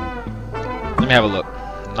 Let me have a look.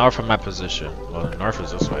 North of my position. Well, the north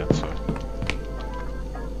is this way, so.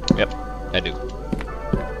 Yep, I do.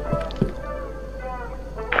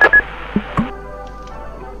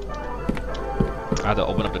 I have to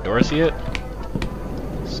open up the door to see it.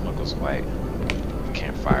 Smoke was white.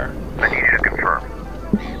 Campfire. I need you to confirm.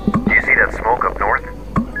 Do you see that smoke up north?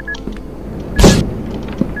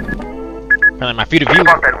 Apparently my field of view.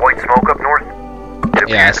 Spot that white smoke up north? It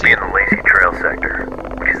Yeah, I appears to see be it. in the Lacey Trail sector,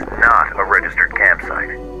 which is not a registered campsite.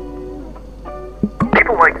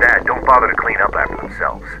 People like that don't bother to clean up after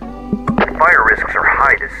themselves. And fire risks are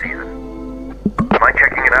high this season. Mind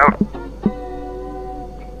checking it out?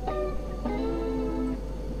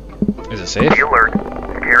 Is it safe? Be alert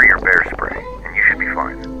and carry your bear spray, and you should be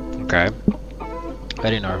fine. Okay.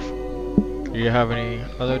 Heading north. Do you have any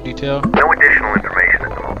other detail? No additional information at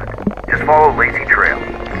the moment. Just follow Lacey Trail.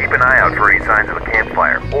 Keep an eye out for any signs of a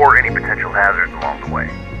campfire or any potential hazards along the way.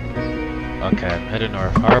 Okay, heading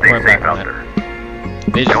north. I'll Stay report safe back out on there. it.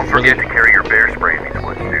 They just Don't forget to carry your bear spray in these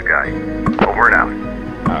woods, new guy. Over and out.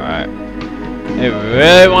 Alright. They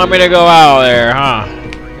really want me to go out there, huh?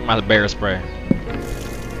 My bear spray.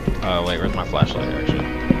 Oh, wait, where's my flashlight, actually?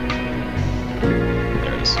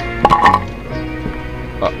 There it is.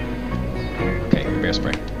 Oh. Okay, bear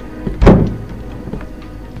spray.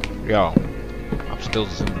 Yo. I'm still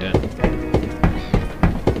zoomed in.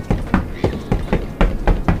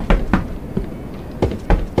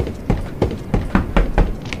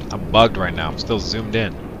 I'm bugged right now. I'm still zoomed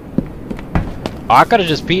in. Oh, I could've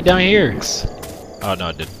just peed down here. Oh, no,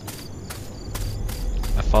 I didn't.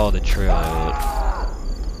 I followed the trail.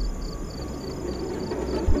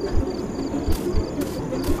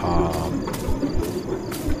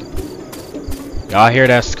 Y'all hear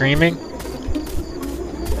that screaming?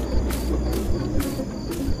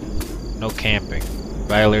 No camping.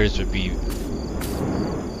 Violators would be...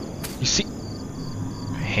 You see...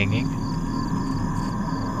 Hanging?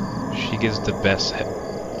 She gives the best head.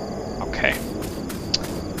 Okay.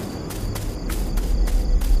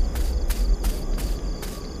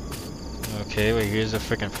 Okay, well here's a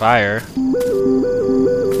freaking fire.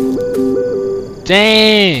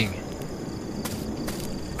 Dang!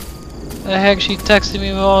 The heck she texted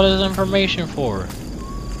me with all this information for?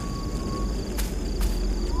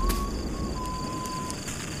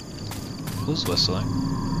 Who's whistling?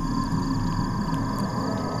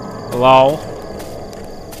 Hello?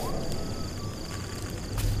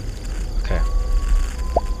 Okay.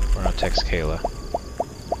 We're gonna text Kayla.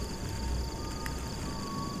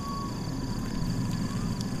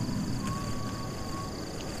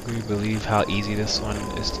 Do you believe how easy this one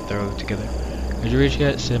is to throw together? Did you reach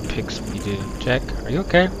yet? Send pics when you did. Jack, are you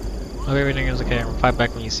okay? Hope everything is okay. Reply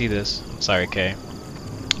back when you see this. I'm sorry, Kay.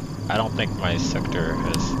 I don't think my sector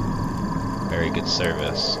has very good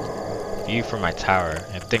service. View from my tower,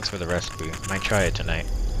 and thanks for the recipe. Might try it tonight.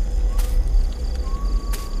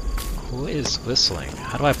 Who is whistling?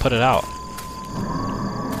 How do I put it out?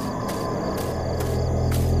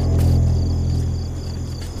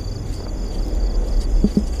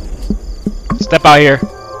 Step out here.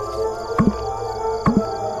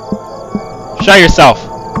 Show yourself.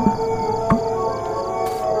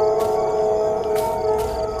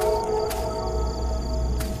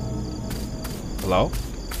 Hello?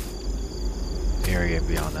 The area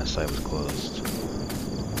beyond that site was closed.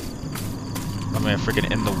 I'm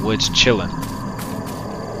freaking in the woods chilling.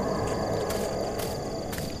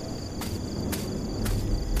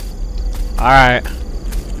 Alright.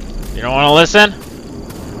 You don't want to listen?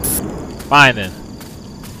 Fine then.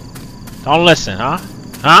 Don't listen, huh?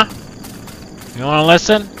 Huh? You want to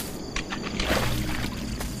listen?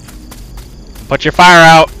 Put your fire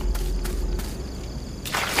out.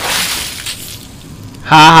 Ha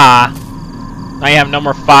ha. Now you have no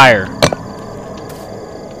more fire.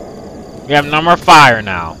 You have no more fire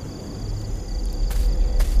now.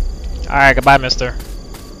 Alright, goodbye, mister.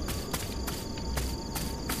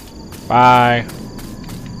 Bye.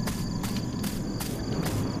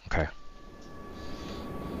 Okay.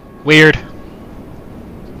 Weird.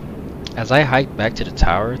 As I hiked back to the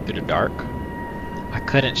tower through the dark, I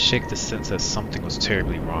couldn't shake the sense that something was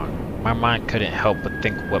terribly wrong. My mind couldn't help but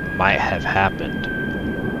think what might have happened.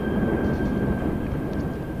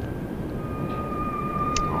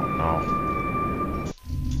 Oh no.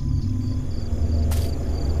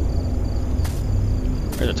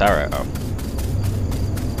 Where's the tower at? Oh.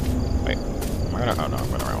 Wait. Am I gonna? Oh no, I'm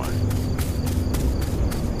going the right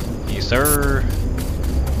way. Yes, sir.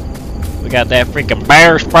 We got that freaking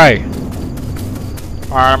bear spray.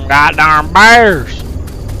 Or them goddamn bears.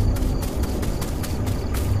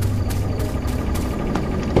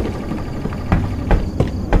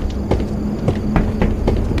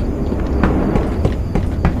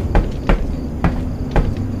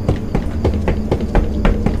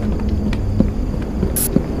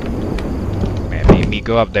 Man, made me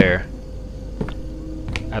go up there.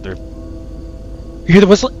 After you hear the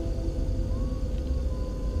whistle?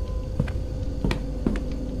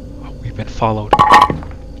 Oh, we've been followed.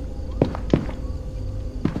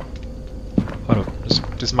 Hold on, this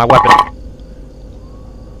is my weapon.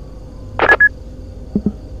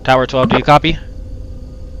 Tower 12, do you copy?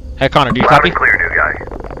 Hey Connor, do you copy? Loud and clear, new guy.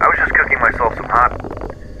 I was just cooking myself some hot...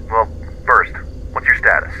 Well, first, what's your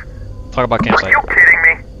status? Talk about campsite. Are you kidding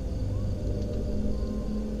me?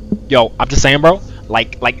 Yo, I'm just saying, bro.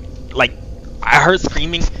 Like, I heard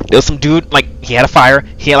screaming. There was some dude, like, he had a fire.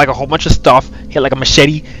 He had like a whole bunch of stuff. He had like a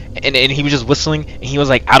machete, and he was just whistling. And he was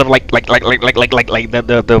like out of like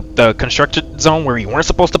the constructed zone where we weren't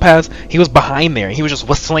supposed to pass. He was behind there, and he was just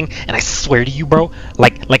whistling. And I swear to you, bro,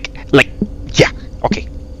 yeah, okay.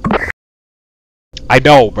 I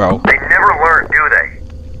know, bro. They never learn, do they?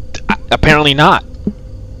 Apparently not.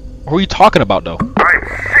 What are you talking about, though? I'm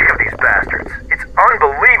sick of these bastards. It's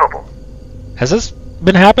unbelievable. Has this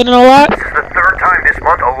been happening a lot? This is the third time this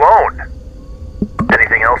month alone.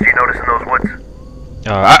 Anything else you notice in those woods?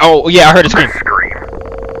 Oh yeah, I heard a scream. Scream.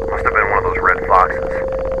 Must have been one of those red foxes.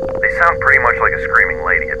 They sound pretty much like a screaming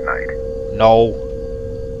lady at night. No.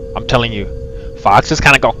 I'm telling you. Foxes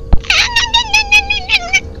kind of go...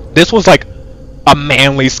 This was like a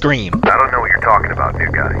manly scream. I don't know what you're talking about, new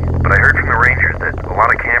guy, but I heard from the rangers that a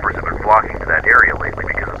lot of campers have been flocking to that area lately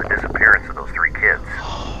because of the disappearance of those 3 kids.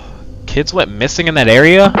 Kids went missing in that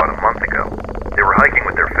area? About a month ago. They were hiking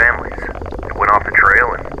with their families. They went off the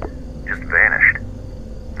trail and just vanished.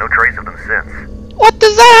 No trace of them since. What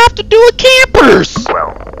does that have to do with campers?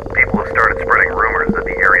 Well, people have started spreading rumors that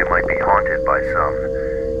the area might be haunted by some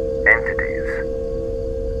entities.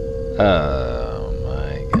 Oh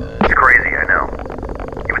my god. It's crazy, I know.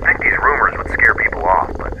 You would think these rumors would scare people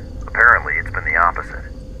off, but apparently it's been the opposite.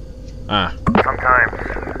 Sometimes,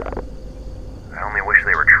 I only wish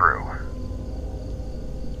they were true.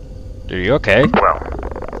 Are you okay? Well,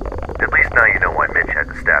 at least now you know why Mitch had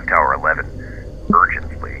to staff Tower 11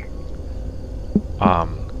 urgently.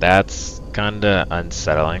 That's kinda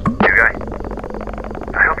unsettling. You guy?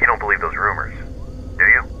 I hope you don't believe those rumors. Do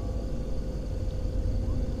you?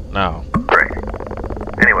 No. Great.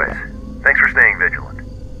 Anyways, thanks for staying vigilant.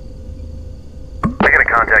 I gotta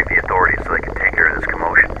contact the authorities so they can take care of this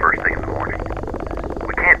commotion first thing in the morning.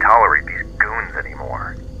 We can't tolerate these goons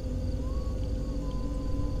anymore.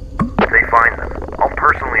 If they find them, I'll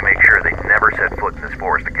personally make sure they never set foot in this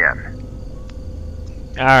forest again.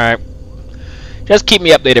 Alright. Just keep me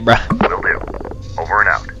updated, bruh. Will do. Over and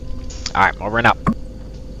out. Alright, over and out.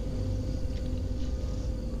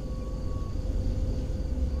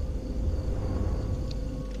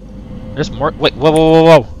 There's more. Wait, whoa, whoa,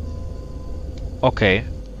 whoa, whoa. Okay.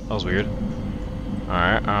 That was weird.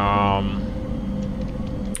 Alright,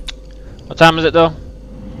 what time is it though?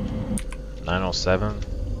 9:07.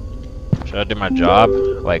 Should I do my job?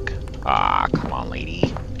 Like, come on,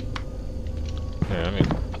 lady. Here, let me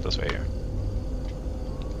put this right here.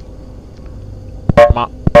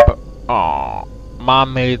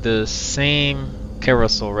 Mom made the same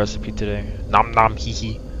carousel recipe today. Nom nom hee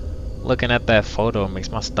hee. Looking at that photo makes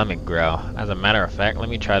my stomach growl. As a matter of fact, let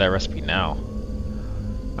me try that recipe now.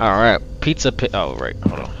 Alright, oh, right,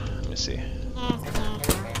 hold on. Let me see. Oh, wait,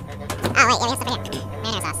 yeah, we have stuff right here.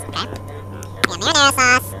 Marinara sauce, okay. Yeah, marinara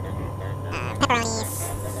sauce. Pepperonis.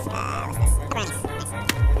 What's this? Pepperonis. Nice.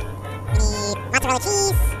 We need mozzarella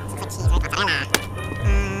cheese. This looks like cheese, right? Mozzarella.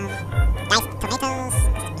 Diced tomatoes.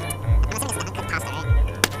 I'm assuming this is the uncooked pasta, right?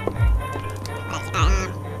 Whatever.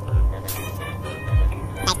 Alright,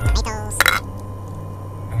 diced tomatoes.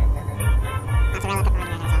 Mozzarella, pepperoni,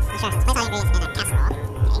 marinara sauce. Sure, so place all the ingredients in a casserole.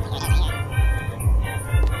 Okay, here it is right here.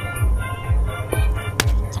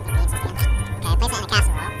 Check the ingredients system. Okay, place it in a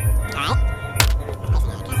casserole. Alright. Place it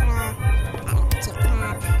in a casserole. Cheese on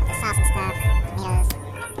top. Put the sauce and stuff. Tomatoes.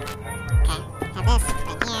 Okay. Have this.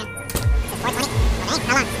 Put it in here. This is 420. Oh, dang. How long? Wait, I didn't see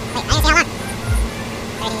how long. 35,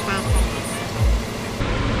 40 minutes.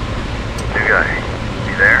 New guy.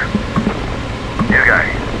 You there? New guy.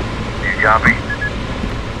 You copy?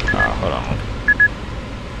 Hold on.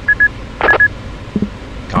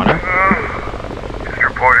 Connor? Just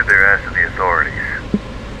reported their ass to the authorities.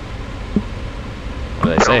 What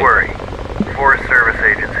did they say? Don't worry. Forest Service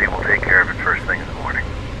Agency will take care of it first thing in the morning.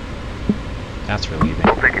 That's relieving.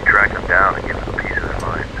 Hope they can track them down and give them a piece of their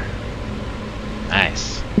mind.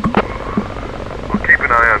 Nice. We'll keep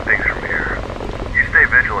an eye on things from here. You stay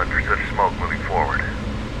vigilant for such smoke moving forward.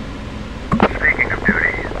 Speaking of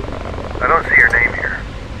duty, I don't see your name here.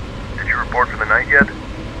 Did you report for the night yet?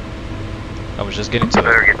 I was just getting to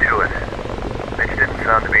Better it. get to it. Mitch didn't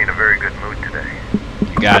sound to be in a very good mood today.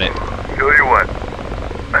 You got it. Tell you what,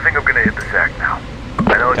 I think I'm gonna hit the sack now.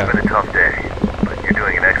 I know it's Okay. been a tough day, but you're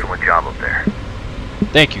doing an excellent job up there.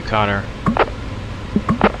 Thank you, Connor.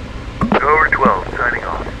 Over 12, signing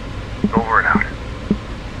off. Over and out.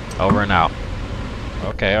 Over and out.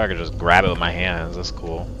 Okay, I could just grab it with my hands. That's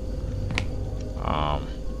cool.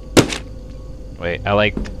 Wait, I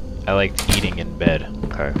liked eating in bed.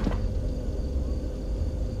 Okay.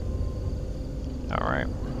 Alright.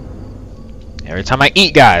 Every time I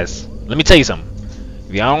eat, guys, let me tell you something.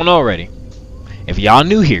 If y'all don't know already, if y'all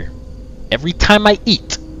new here, every time I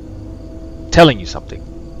eat, I'm telling you something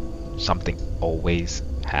always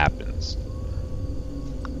happens.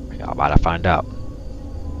 Y'all about to find out.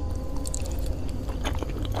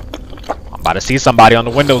 I'm about to see somebody on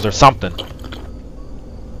the windows or something.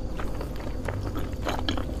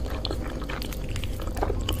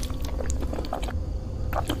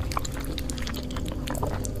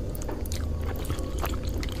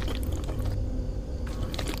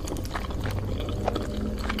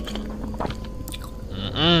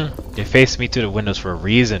 They faced me to the windows for a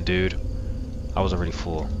reason, dude. I was already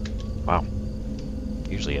full. Wow.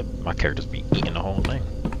 Usually my characters be eating the whole thing.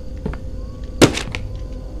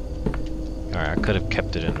 Alright, I could have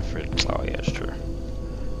kept it in the fridge. Oh yeah, it's true.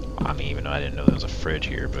 I mean, even though I didn't know there was a fridge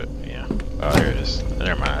here, but yeah. Oh, here it is.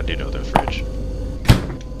 Never mind, I did know there was a fridge.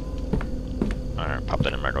 Alright, pop that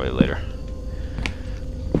in the microwave later.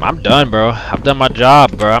 I'm done, bro. I've done my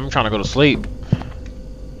job, bro. I'm trying to go to sleep.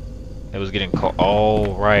 It was getting cold.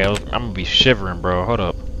 Oh, right. I'm gonna be shivering, bro. Hold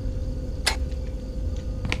up.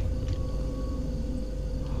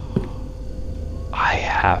 I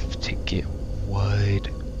have to get wood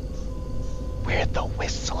where the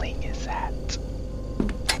whistling is at.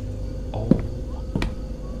 Oh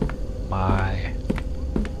my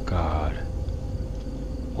god.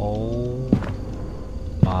 Oh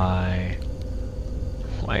my.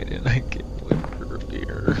 Why didn't I get wood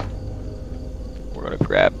earlier? We're gonna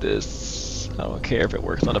grab this. I don't care if it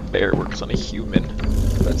works on a bear, it works on a human.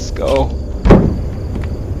 Let's go.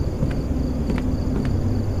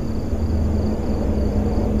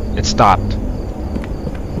 It stopped.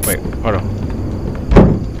 Wait, hold on.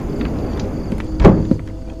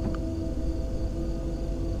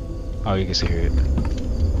 Oh, you can still hear it.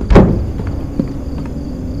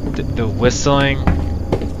 The whistling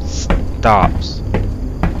stops.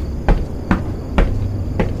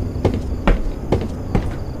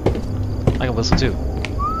 I can whistle too.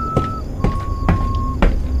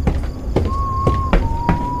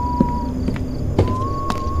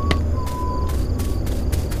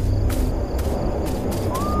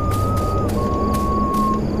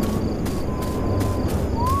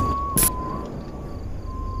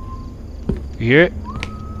 You hear it?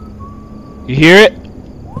 You hear it?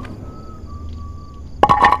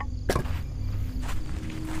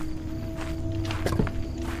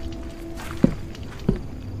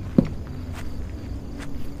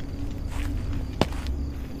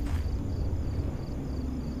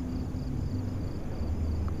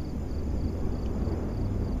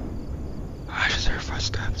 I just heard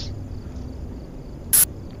footsteps.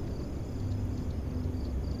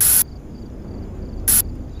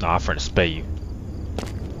 Nah, I'm finna spray you.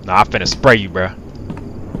 Nah, I'm finna spray you, bruh.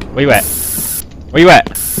 Where you at? Where you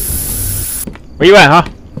at? Where you at, huh?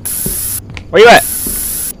 Where you at?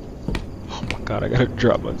 Oh my god, I gotta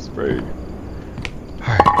drop my spray.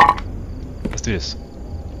 Alright. Let's do this.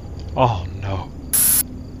 Oh no.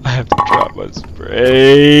 I have to drop my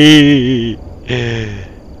spray.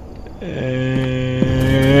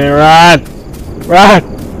 Run! Run!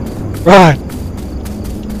 Run!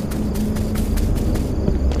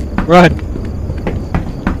 Run!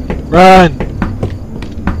 Run!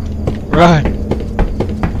 Run!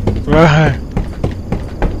 Run!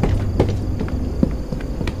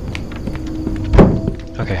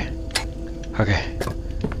 Okay. Okay.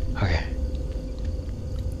 Okay.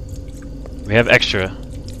 We have extra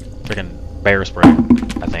freaking bear spray,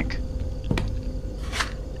 I think.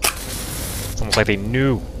 It's almost like they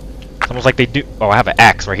knew. It's almost like they do. Oh, I have an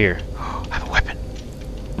axe right here. I have a weapon.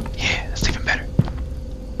 Yeah, that's even better.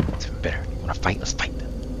 That's even better. You wanna fight? Let's fight.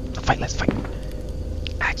 Let's fight. Let's fight.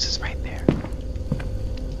 Axe is right there.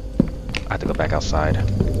 I have to go back outside.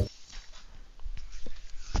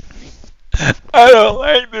 I don't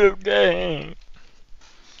like this game.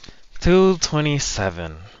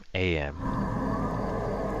 2:27 a.m.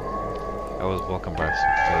 I was woken by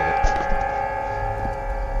some food.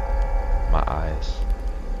 My eyes.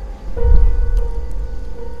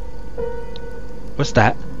 What's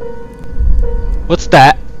that? What's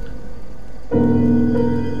that?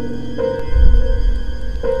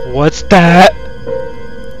 What's that?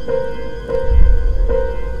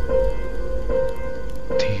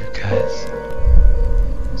 Do you guys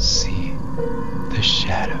see the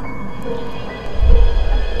shadow?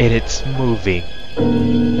 It's moving.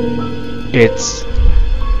 It's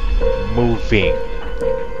moving.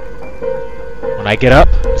 When I get up,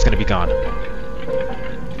 it's gonna be gone.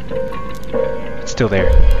 It's still there.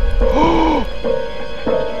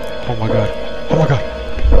 Oh my god. Oh my god.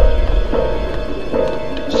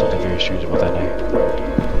 Something very strange about that night.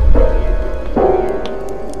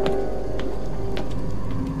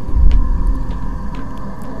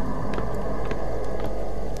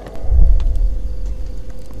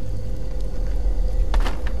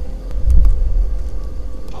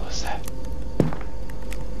 What was that?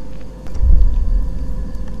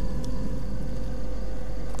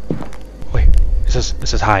 Wait, it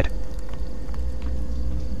says hide.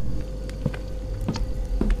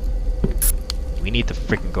 We need to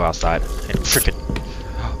freaking go outside and freaking.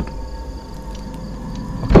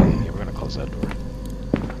 Okay, yeah, we're gonna close that door.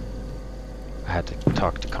 I had to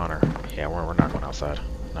talk to Connor. Yeah, we're not going outside.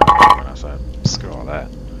 No, we're not going outside. Screw all that.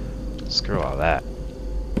 Screw all that.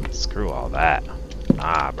 Screw all that.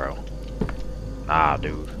 Nah, bro. Nah,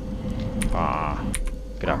 dude. Get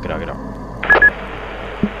out, get out, get out.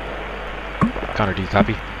 Connor, do you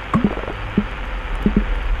copy?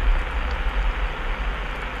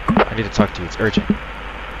 I need to talk to you. It's urgent.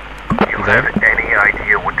 You have any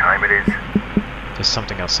idea what time it is? There's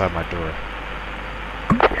something outside my door.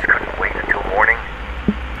 You just couldn't wait until morning?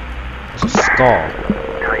 There's a skull.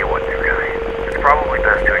 Tell you what, new guy. It's probably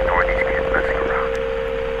best to ignore these kids messing around.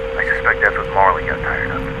 I suspect that's what Marley got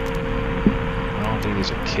tired of. I don't think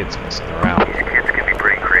these are kids messing around. These kids can be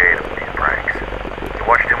pretty creative with these pranks. You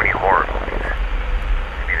watch too many horror movies.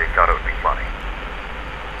 Maybe they thought it would be funny.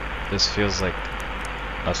 This feels like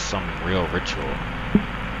some real ritual.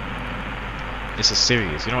 This is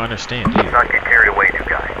serious. You don't understand, do you? Let's not get carried away, new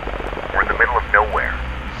guy. We're in the middle of nowhere.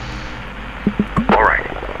 Alright,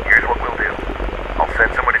 here's what we'll do. I'll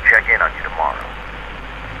send someone to check in on you tomorrow.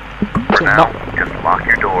 For now, just lock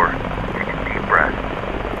your door, take a deep breath,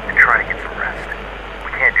 and try to get some rest.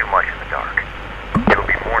 We can't do much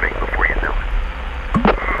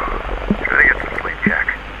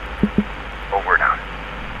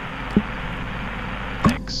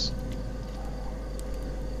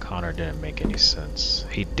Connor didn't make any sense.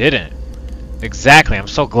 He didn't. Exactly. I'm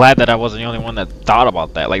so glad that I wasn't the only one that thought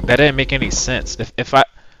about that. Like that didn't make any sense. If I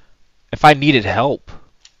needed help,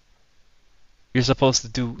 you're supposed to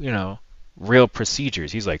do, you know, real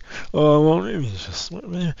procedures. He's like, oh, well, maybe it's just like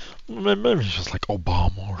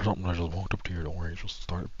Obama or something. I just walked up to you, don't worry, just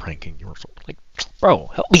started pranking you or something. Like, bro,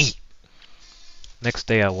 help me. Next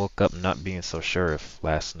day, I woke up not being so sure if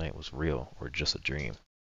last night was real or just a dream.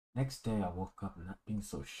 Next day, I woke up not being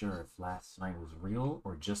so sure if last night was real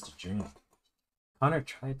or just a dream. Connor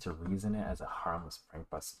tried to reason it as a harmless prank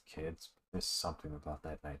by some kids, but there's something about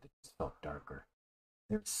that night that just felt darker.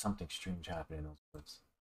 There was something strange happening in those woods.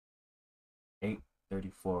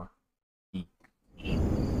 8:34 p.m.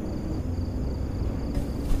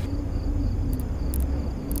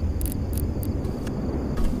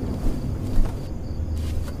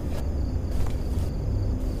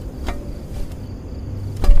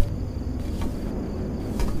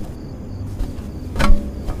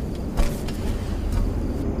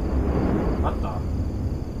 What the?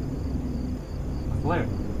 A flare.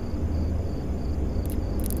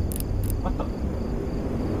 What the?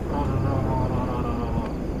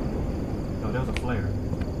 No, there was a flare.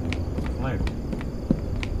 Flare.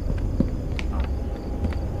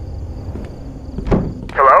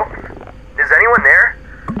 Hello? Is anyone there?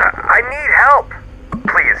 I need help!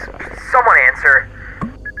 Please, someone answer.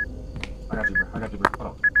 I got you, bro. I got you, bro. Hold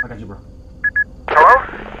up. I got you, bro. Hello?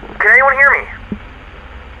 Can anyone hear me?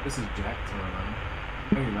 This is Jack Timmerman.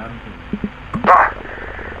 Hey, loud and clear. Oh,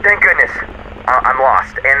 thank goodness. I'm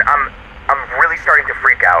lost, and I'm really starting to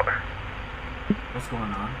freak out. What's going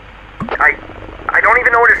on? I don't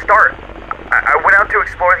even know where to start. I went out to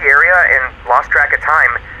explore the area and lost track of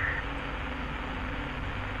time.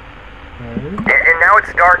 And now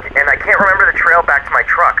it's dark, and I can't remember the trail back to my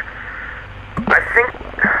truck. I think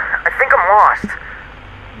I'm lost.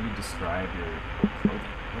 Can you describe your clothing?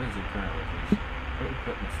 What is your current location? What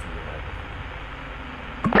equipment do you have?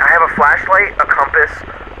 I have a flashlight, a compass,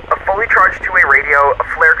 a fully charged two-way radio, a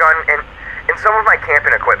flare gun, and some of my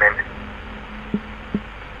camping equipment.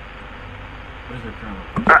 What is your current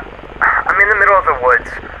location? I'm in the middle of the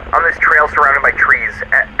woods, on this trail surrounded by trees.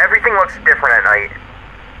 Everything looks different at night.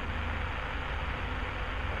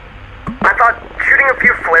 I thought shooting a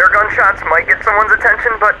few flare gun shots might get someone's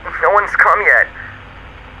attention, but no one's come yet.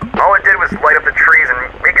 All it did was light up the trees and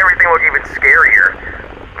make everything look even scarier.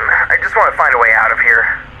 I just want to find a way out of here.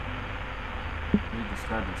 Can you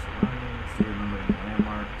describe your surroundings? Do you remember any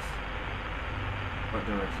landmarks? What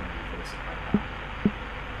direction are you facing right now?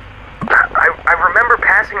 I remember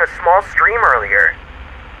passing a small stream earlier.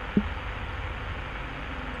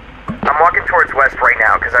 I'm walking towards west right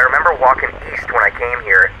now because I remember walking east when I came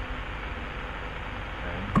here.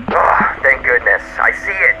 Oh, thank goodness. I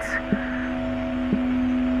see it.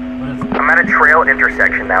 I'm at a trail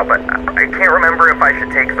intersection now, but I can't remember if I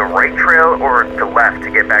should take the right trail or the left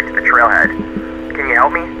to get back to the trailhead. Can you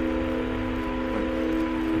help me?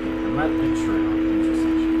 I'm at the trail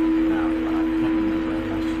intersection now, but I can't remember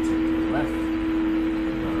if I should take the left,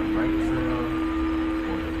 the right trail,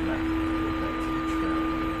 or the left to get back to the trail.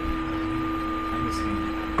 I'm just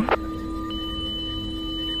hanging out.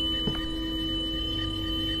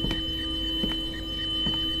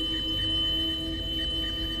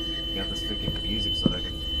 Got this freaking music so that I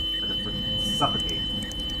can freaking suffocate.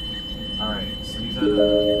 Alright, so these are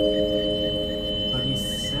the... But he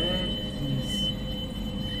said he's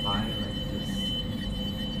by like this...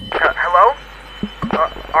 Hello?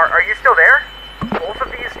 Are you still there? Both of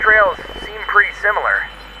these trails seem pretty similar.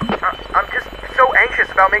 I'm just so anxious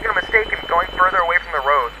about making a mistake and going further away from the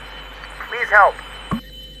road. Please help.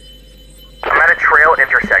 I'm at a trail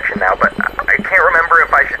intersection now, but I can't remember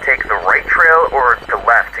if I should take the right trail or the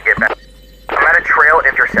left to get back. I'm at a trail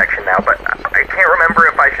intersection now, but I can't remember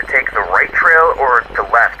if I should take the right trail or the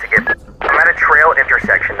left to get back. I'm at a trail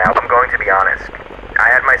intersection now, I'm going to be honest. I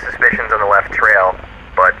had my suspicions on the left trail,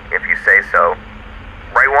 but if you say so,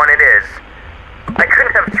 right one it is. I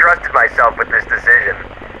couldn't have trusted myself with this decision.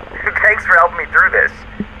 Thanks for helping me through this.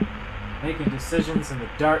 Making decisions in the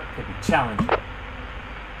dark can be challenging.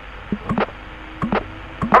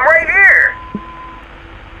 I'm right here!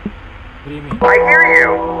 What do you mean? I hear you.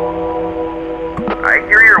 I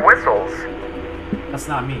hear your whistles. That's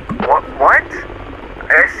not me. What? I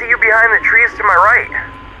see you behind the trees to my right.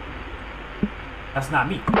 That's not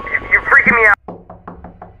me. You're freaking me out.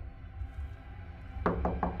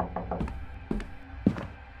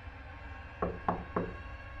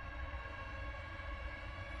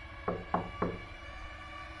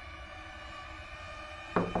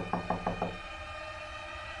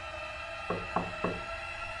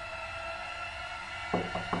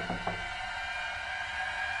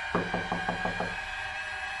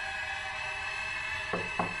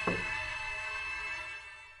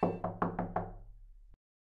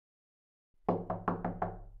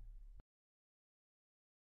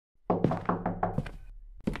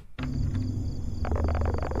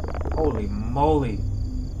 guacamole.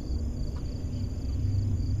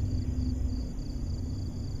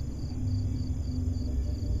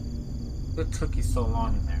 What took you so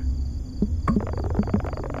long in there?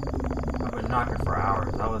 I've been knocking for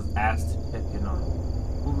hours. I was asked to check in on you.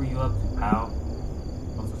 Who were you up to, pal?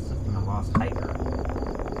 I was assisting a lost hiker.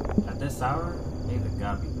 At this hour, may the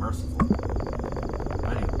God be merciful.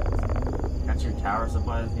 Anyways, got your tower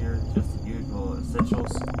supplies here, just the usual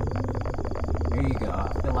essentials. Here you go.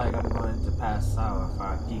 I feel like I'm going to pass out if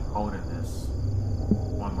I keep holding this.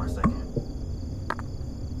 One more second.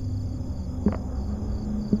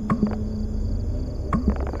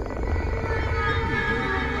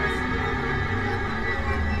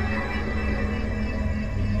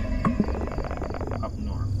 Up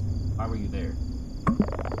north. Why were you there?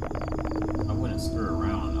 I wouldn't screw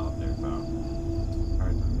around out there, pal.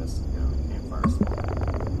 Hard to investigate on the campfire smoke.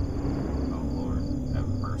 Oh Lord, have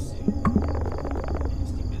mercy.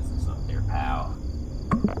 Nasty business up there, pal.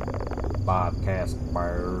 Bobcats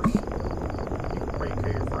bears. You can break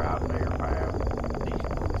care for out there, pal. These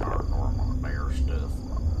ones are normal bear stuff.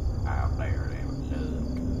 Out there, they would love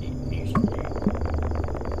to eat fish and meat.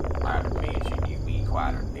 I'd imagine you'd be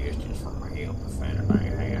quite a distance from a help if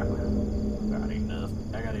anything happened.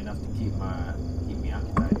 I got enough to keep me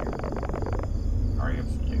occupied here.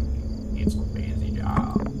 Absolutely. It's a busy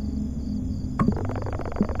job.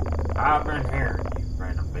 I've been hearing you've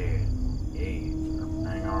been to bed. Yeah,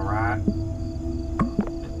 everything alright?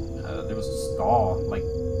 There was a stall, like,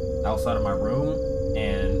 outside of my room,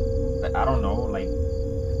 and I don't know, like,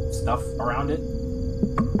 stuff around it.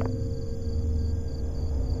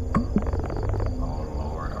 Oh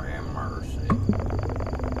Lord, have mercy.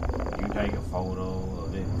 You take a photo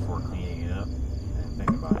of it before cleaning it up and think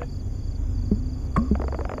about it.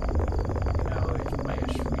 You know, it's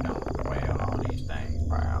best we don't dwell on these things,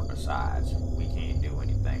 pal. Besides, we can't do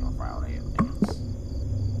anything without evidence.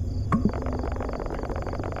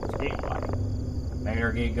 It's getting late.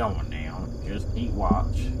 Better get going now. Just keep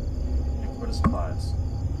watch. Look for the supplies.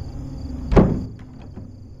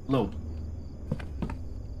 Load.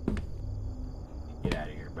 Get out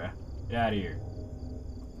of here, bruh. Get out of here.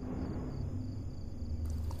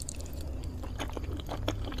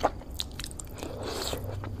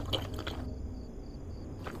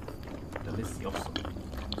 Delicioso.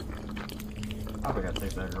 I think I gotta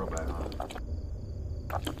take that girl back home.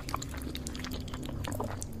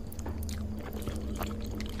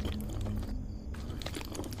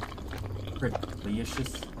 Pretty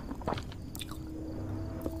delicious.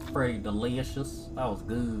 Pretty delicious. That was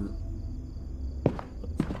good.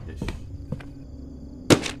 Dish.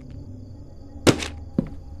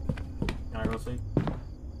 Can I go see?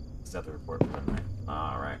 Is that the report for the night?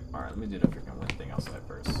 Alright, let me do the freaking wind thing outside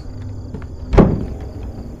first.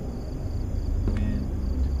 Wind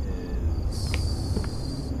is...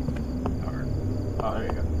 Oh, there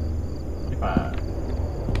you go. 25.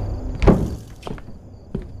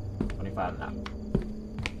 25 now.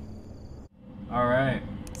 Alright,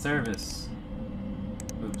 service.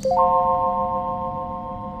 Oops.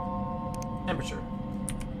 Temperature.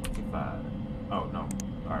 25. Oh, no.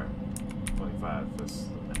 Alright. 25. This.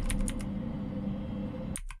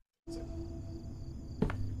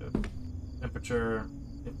 Temperature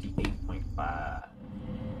 58.5.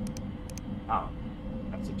 Oh,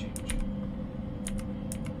 that's a change.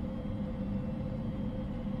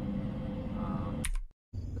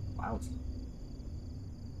 The clouds.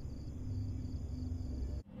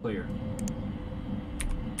 Clear.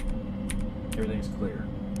 Everything's clear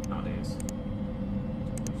nowadays.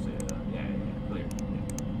 Yeah, clear.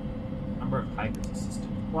 Yeah. Number of hikers assisted.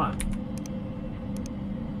 1.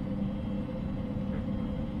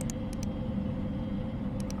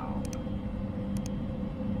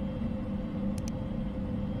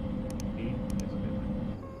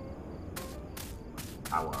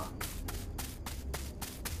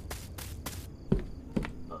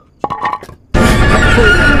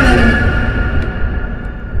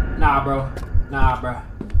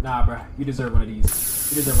 Nah, bro. You deserve one of these.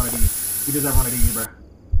 You deserve one of these. You deserve one of these, bro.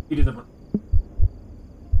 You deserve one.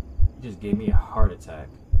 You just gave me a heart attack.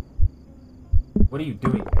 What are you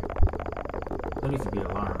doing here? No need to be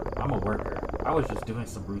alarmed. I'm a worker. I was just doing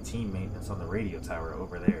some routine maintenance on the radio tower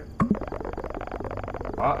over there.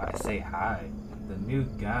 Well, I say hi. The new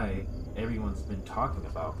guy everyone's been talking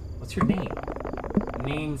about. What's your name?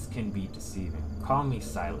 Names can be deceiving. Call me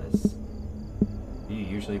Silas. Do you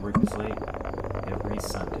usually work this late? Every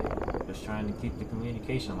Sunday. Just trying to keep the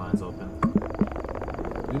communication lines open.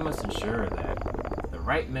 We must ensure that the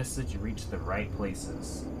right message reaches the right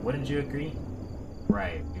places. Wouldn't you agree?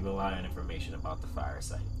 Right, we rely on information about the fire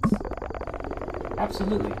sites.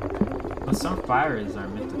 Absolutely. But some fires are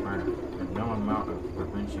meant to burn, and no amount of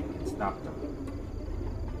prevention can stop them.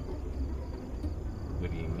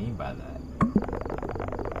 What do you mean by that?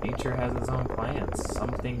 Nature has its own plans.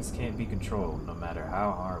 Some things can't be controlled, no matter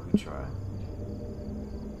how hard we try.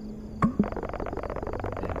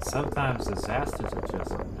 And sometimes disasters are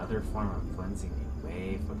just another form of cleansing a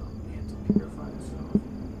way for the land to purify itself.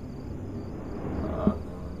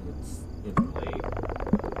 It's getting late.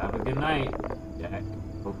 Have a good night, Jack.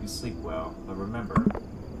 Hope you sleep well, but remember,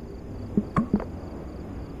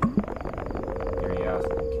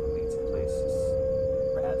 curiosity can lead to places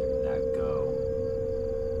you'd rather not go.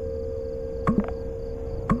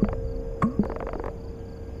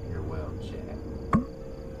 You're well, Jack.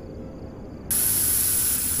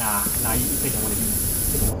 Nah, you can take one of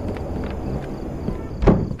these.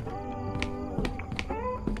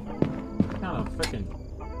 What kind of freaking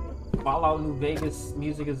Fallout New Vegas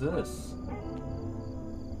music is this?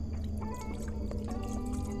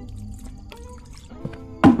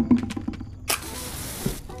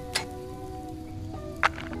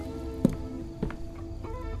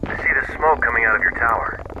 Smoke coming out of your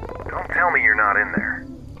tower. Don't tell me you're not in there.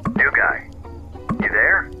 New guy. You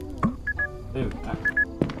there? Dude,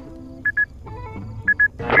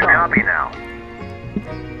 You copy now.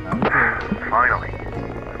 Okay. Finally.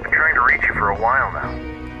 I've been trying to reach you for a while now.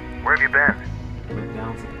 Where have you been? Went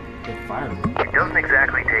down to get firewood. It doesn't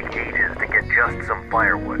exactly take ages to get just some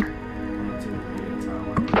firewood.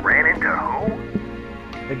 Ran into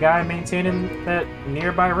who? The guy maintaining that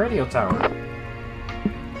nearby radio tower.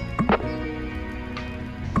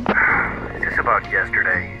 Is this about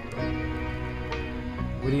yesterday?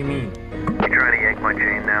 What do you mean? You trying to yank my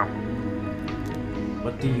chain now?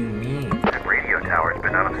 What do you mean? That radio tower's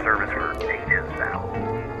been out of service for ages now.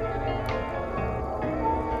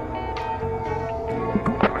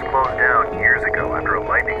 It was closed down years ago after a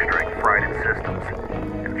lightning strike fried its systems,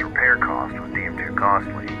 and its repair cost was deemed too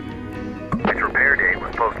costly. Its repair date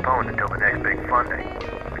was postponed until the next big funding,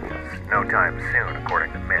 which is no time soon,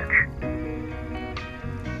 according to Mitch.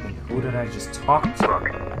 Who did I just talk to? Look,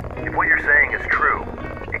 if what you're saying is true,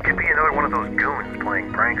 it could be another one of those goons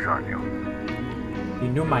playing pranks on you. He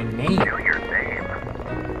knew my name. Knew your name?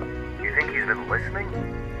 You think he's been listening?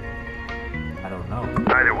 I don't know.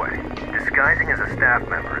 Either way, disguising as a staff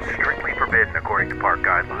member is strictly forbidden according to park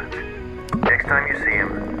guidelines. Next time you see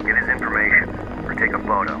him, get his information, or take a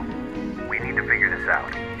photo. We need to figure this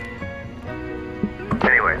out.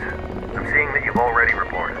 Anyways, I'm seeing that you've already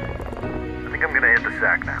reported. I think I'm gonna hit the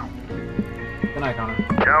sack now. Good night, Connor.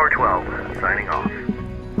 Tower 12, signing off.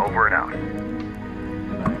 Over and out.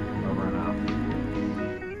 Good night. Over and out.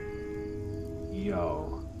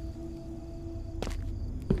 Yo.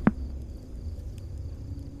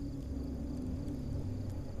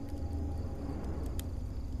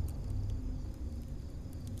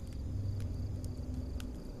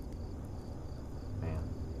 Man.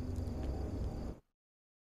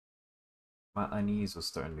 My unease was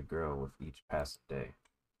starting to grow with each passing day.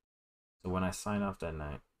 So when I signed off that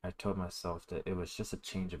night, I told myself that it was just a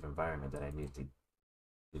change of environment that I needed to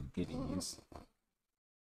get used to.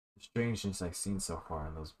 The strangeness I've seen so far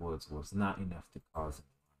in those woods was not enough to cause an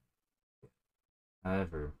alarm.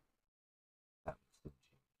 However, that was the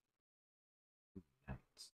change. 2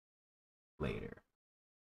 nights later,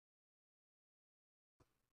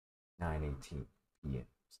 9:18 p.m.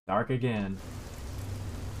 It's dark again.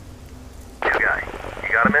 New guy, you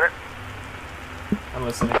got a minute? I'm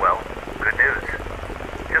listening. Well, good news.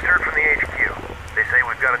 Just heard from the HQ. They say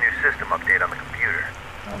we've got a new system update on the computer.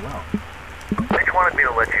 Oh, wow. Mitch wanted me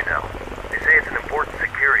to let you know. They say it's an important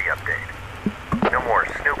security update. No more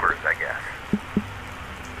snoopers, I guess.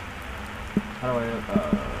 How do I,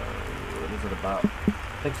 what is it about?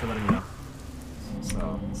 Thanks for letting me know.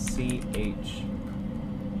 So, CHA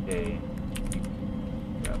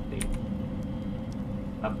update.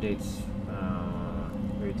 Updates,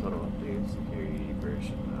 3 total updates, security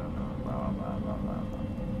version, blah, blah, blah, blah, blah.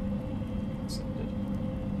 Accepted.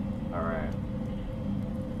 Alright.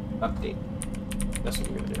 Update. That's what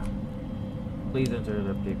we're gonna do. Please enter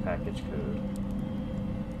the update package code.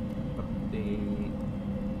 Update.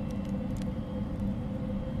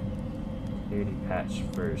 Security patch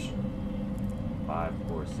version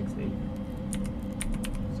 5468.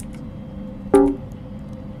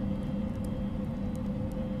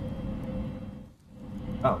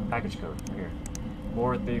 Oh, package code right here.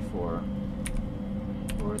 434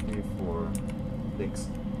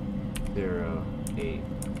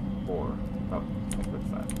 6084. Oh, I put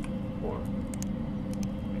 5. 4.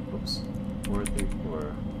 Oops.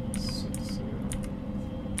 43460.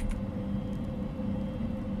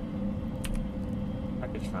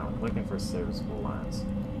 found. Looking for serviceable lines.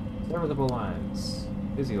 Serviceable lines.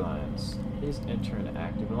 Busy lines. Please enter an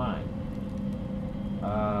active line.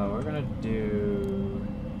 We're gonna do...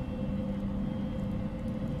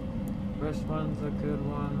 Which one's a good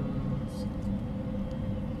one?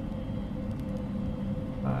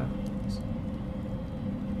 5.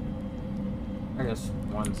 I guess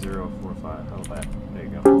 1045. How about that? There you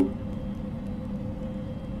go.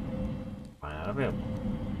 Line not available.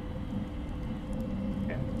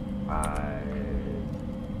 Okay. 5,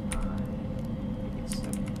 9, 8,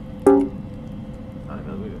 7. Not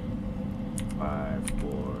available either. 5,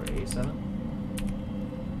 4, 8, 7.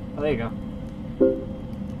 Oh, there you go.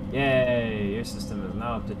 Yay! Your system is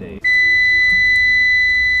now up to date.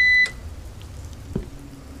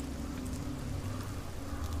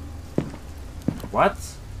 What?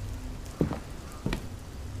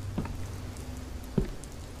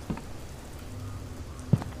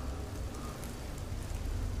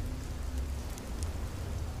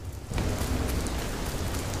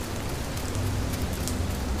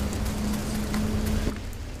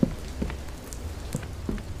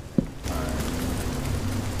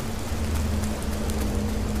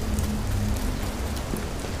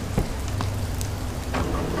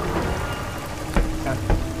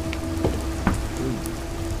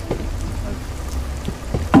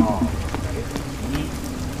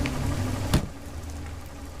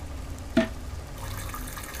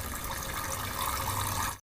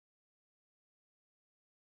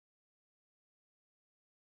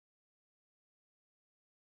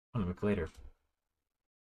 A week later,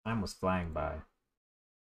 time was flying by.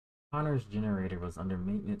 Connor's generator was under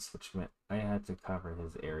maintenance, which meant I had to cover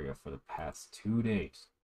his area for the past 2 days.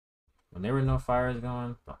 When there were no fires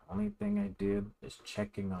going, the only thing I did is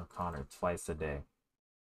checking on Connor twice a day.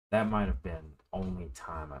 That might have been the only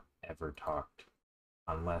time I've ever talked,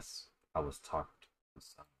 unless I was talked to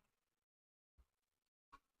someone.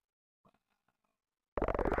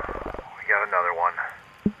 We got another one.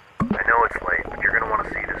 I know it's late, but you're gonna want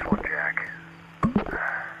to see this one, Jack.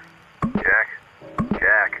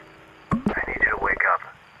 Jack, I need you to wake up.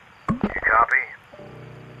 You copy?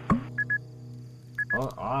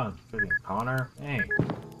 Hold on, freaking Connor. Hey.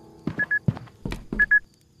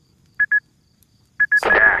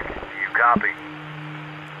 Jack, you copy?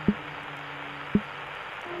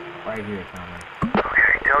 Right here, Connor.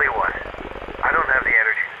 Okay, tell you what. I don't have the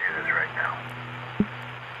energy to do this right now.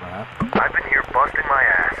 What happened? I've been here busting my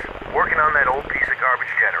ass, working on that old piece of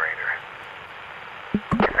garbage generator.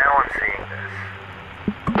 And now I'm seeing this.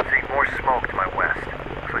 I'm seeing more smoke to my west.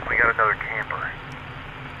 Looks like we got another camper.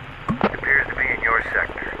 It appears to be in your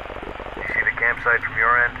sector. You see the campsite from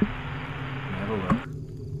your end? Have a look.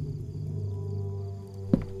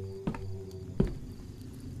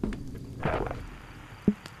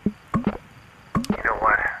 You know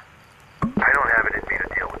what? I don't have it in me to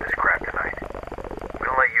deal with this crap tonight. I'm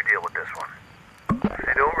gonna let you deal with this one. If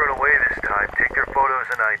they don't run away this time, take their photos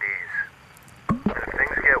and IDs. And if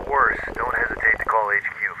things get worse, don't hesitate to call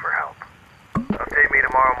HQ for help. Update me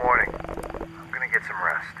tomorrow morning. I'm gonna get some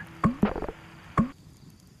rest.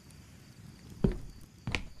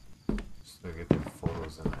 So get their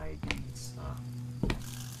photos and IDs, huh?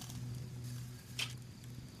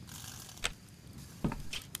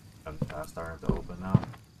 I'm starting to open now.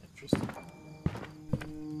 Interesting.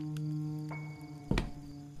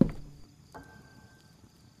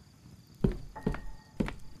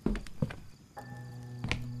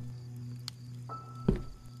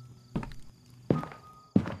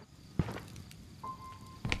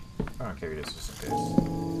 I'm gonna carry this just in case.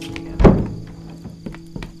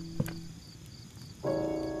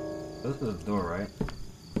 This is a door, right?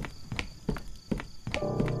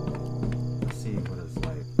 Let's see what it's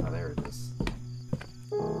like. Oh, there it is.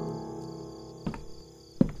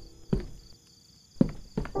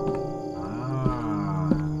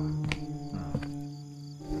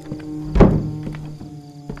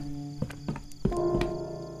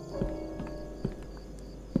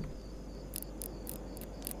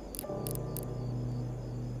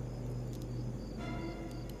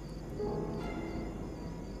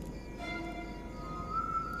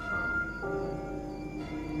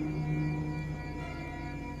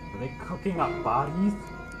 Cooking up bodies?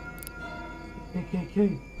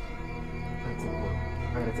 King.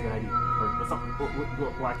 I gotta take an ID. Or that's not,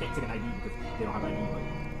 well, I can't take an ID because they don't have ID. Like.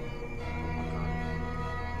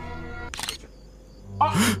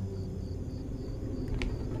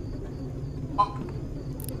 Oh!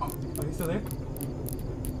 Are they still there?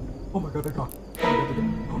 Oh my god, they're gone. Oh my god, they're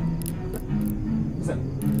gone. Oh. What's that? Oh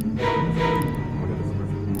my god, this is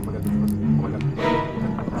perfect. Oh my god, this is perfect. Oh my god.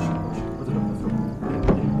 Oh shit. Where's the door? Let's go.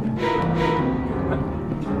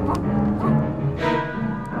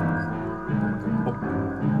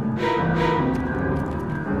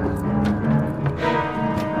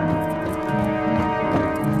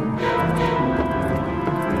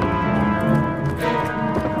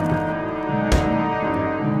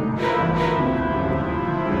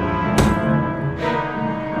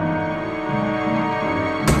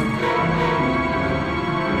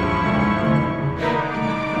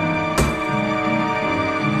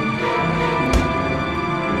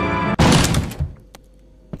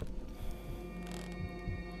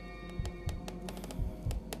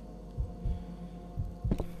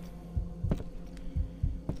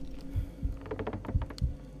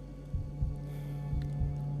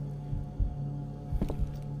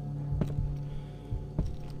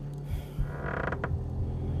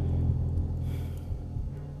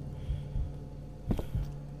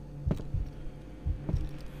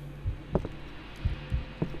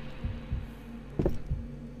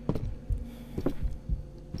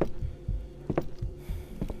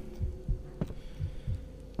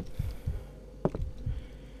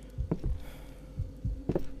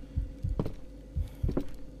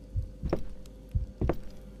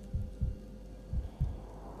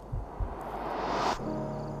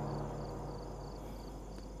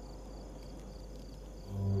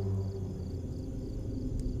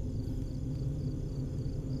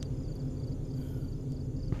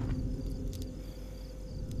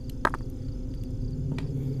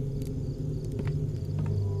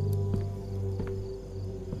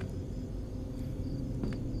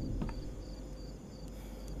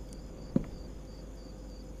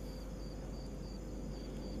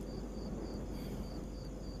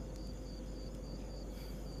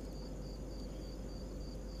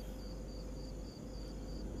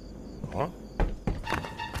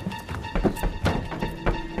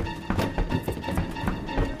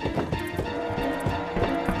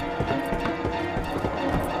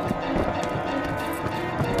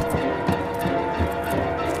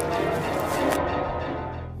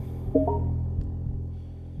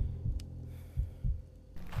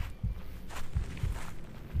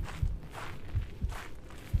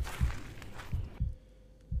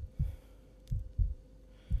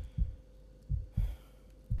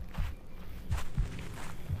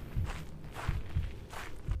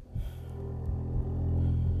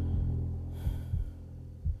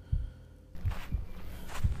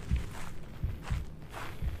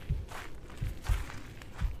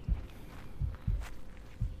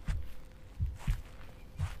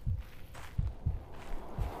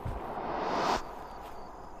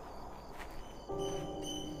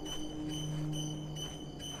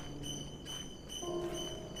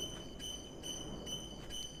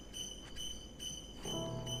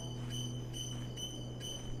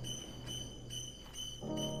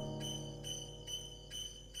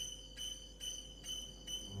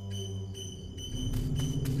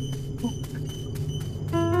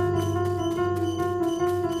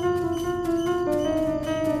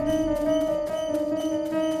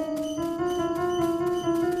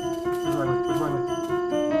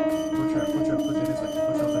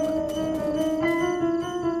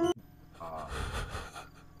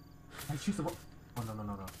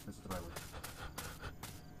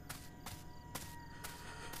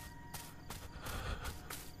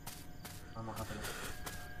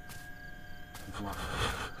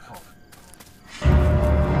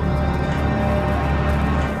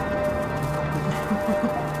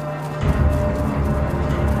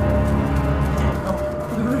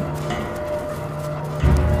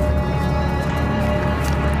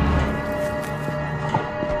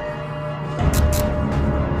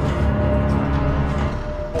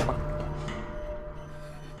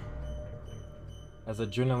 As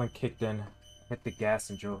adrenaline kicked in, I hit the gas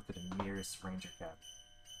and drove to the nearest ranger cabin.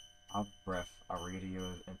 Out of breath, I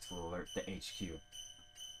radioed in to alert the HQ.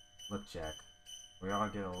 Look, Jack, we all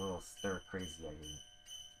get a little stir-crazy out here.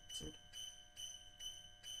 Answered.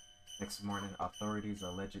 Next morning, authorities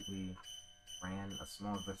allegedly ran a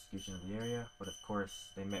small investigation of the area, but of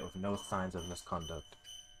course, they met with no signs of misconduct.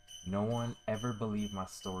 No one ever believed my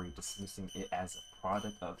story, dismissing it as a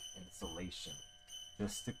product of insulation.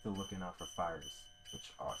 Just stick to looking out for fires, which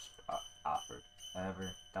offered.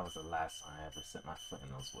 However, that was the last time I ever set my foot in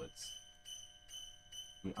those woods.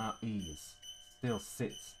 The unease still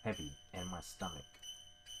sits heavy in my stomach.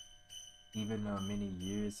 Even though many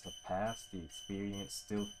years have passed, the experience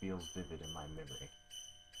still feels vivid in my memory.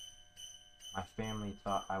 My family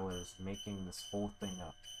thought I was making this whole thing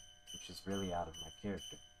up, which is really out of my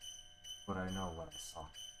character. But I know what I saw.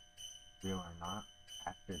 Real or not,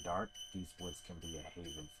 after dark, these woods can be a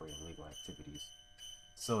haven for illegal activities.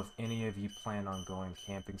 So if any of you plan on going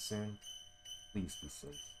camping soon, please be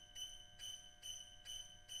safe.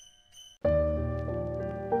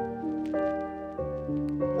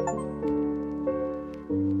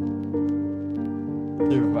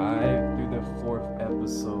 Survived through the 4th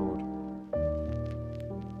episode.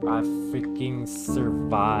 I freaking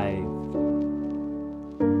survived.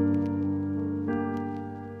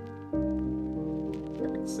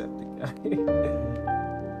 Accept the guy.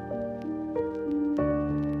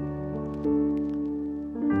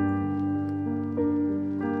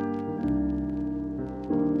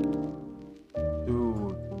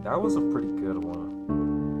 That was a pretty good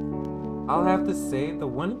one. I'll have to say, the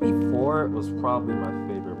one before was probably my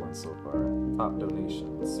favorite one so far. Top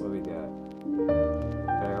donations. What we got?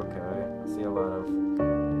 Okay. I see a lot of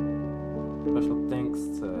special thanks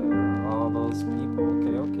to all those people.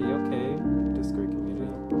 Okay. Discord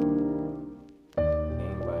community.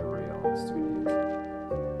 Named by Rail Studios.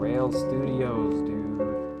 Rail Studios,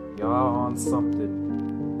 dude. Y'all on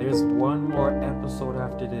something. There's one more episode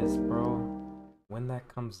after this, bro. When that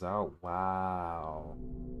comes out, wow.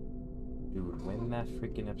 Dude, when that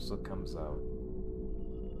freaking episode comes out,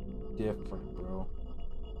 different, bro.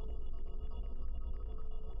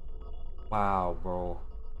 Wow, bro.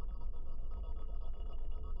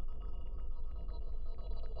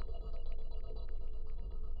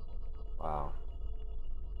 Wow.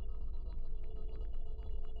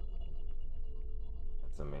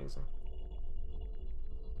 That's amazing.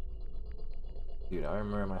 Dude, I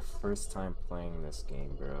remember my first time playing this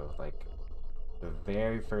game, bro. Like, the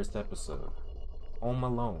very first episode. Home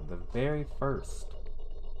Alone, the very first.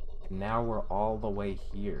 And now we're all the way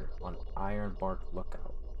here on Ironbark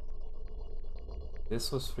Lookout.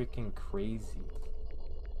 This was freaking crazy.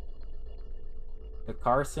 The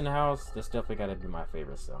Carson house, this definitely gotta be my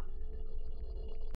favorite, so.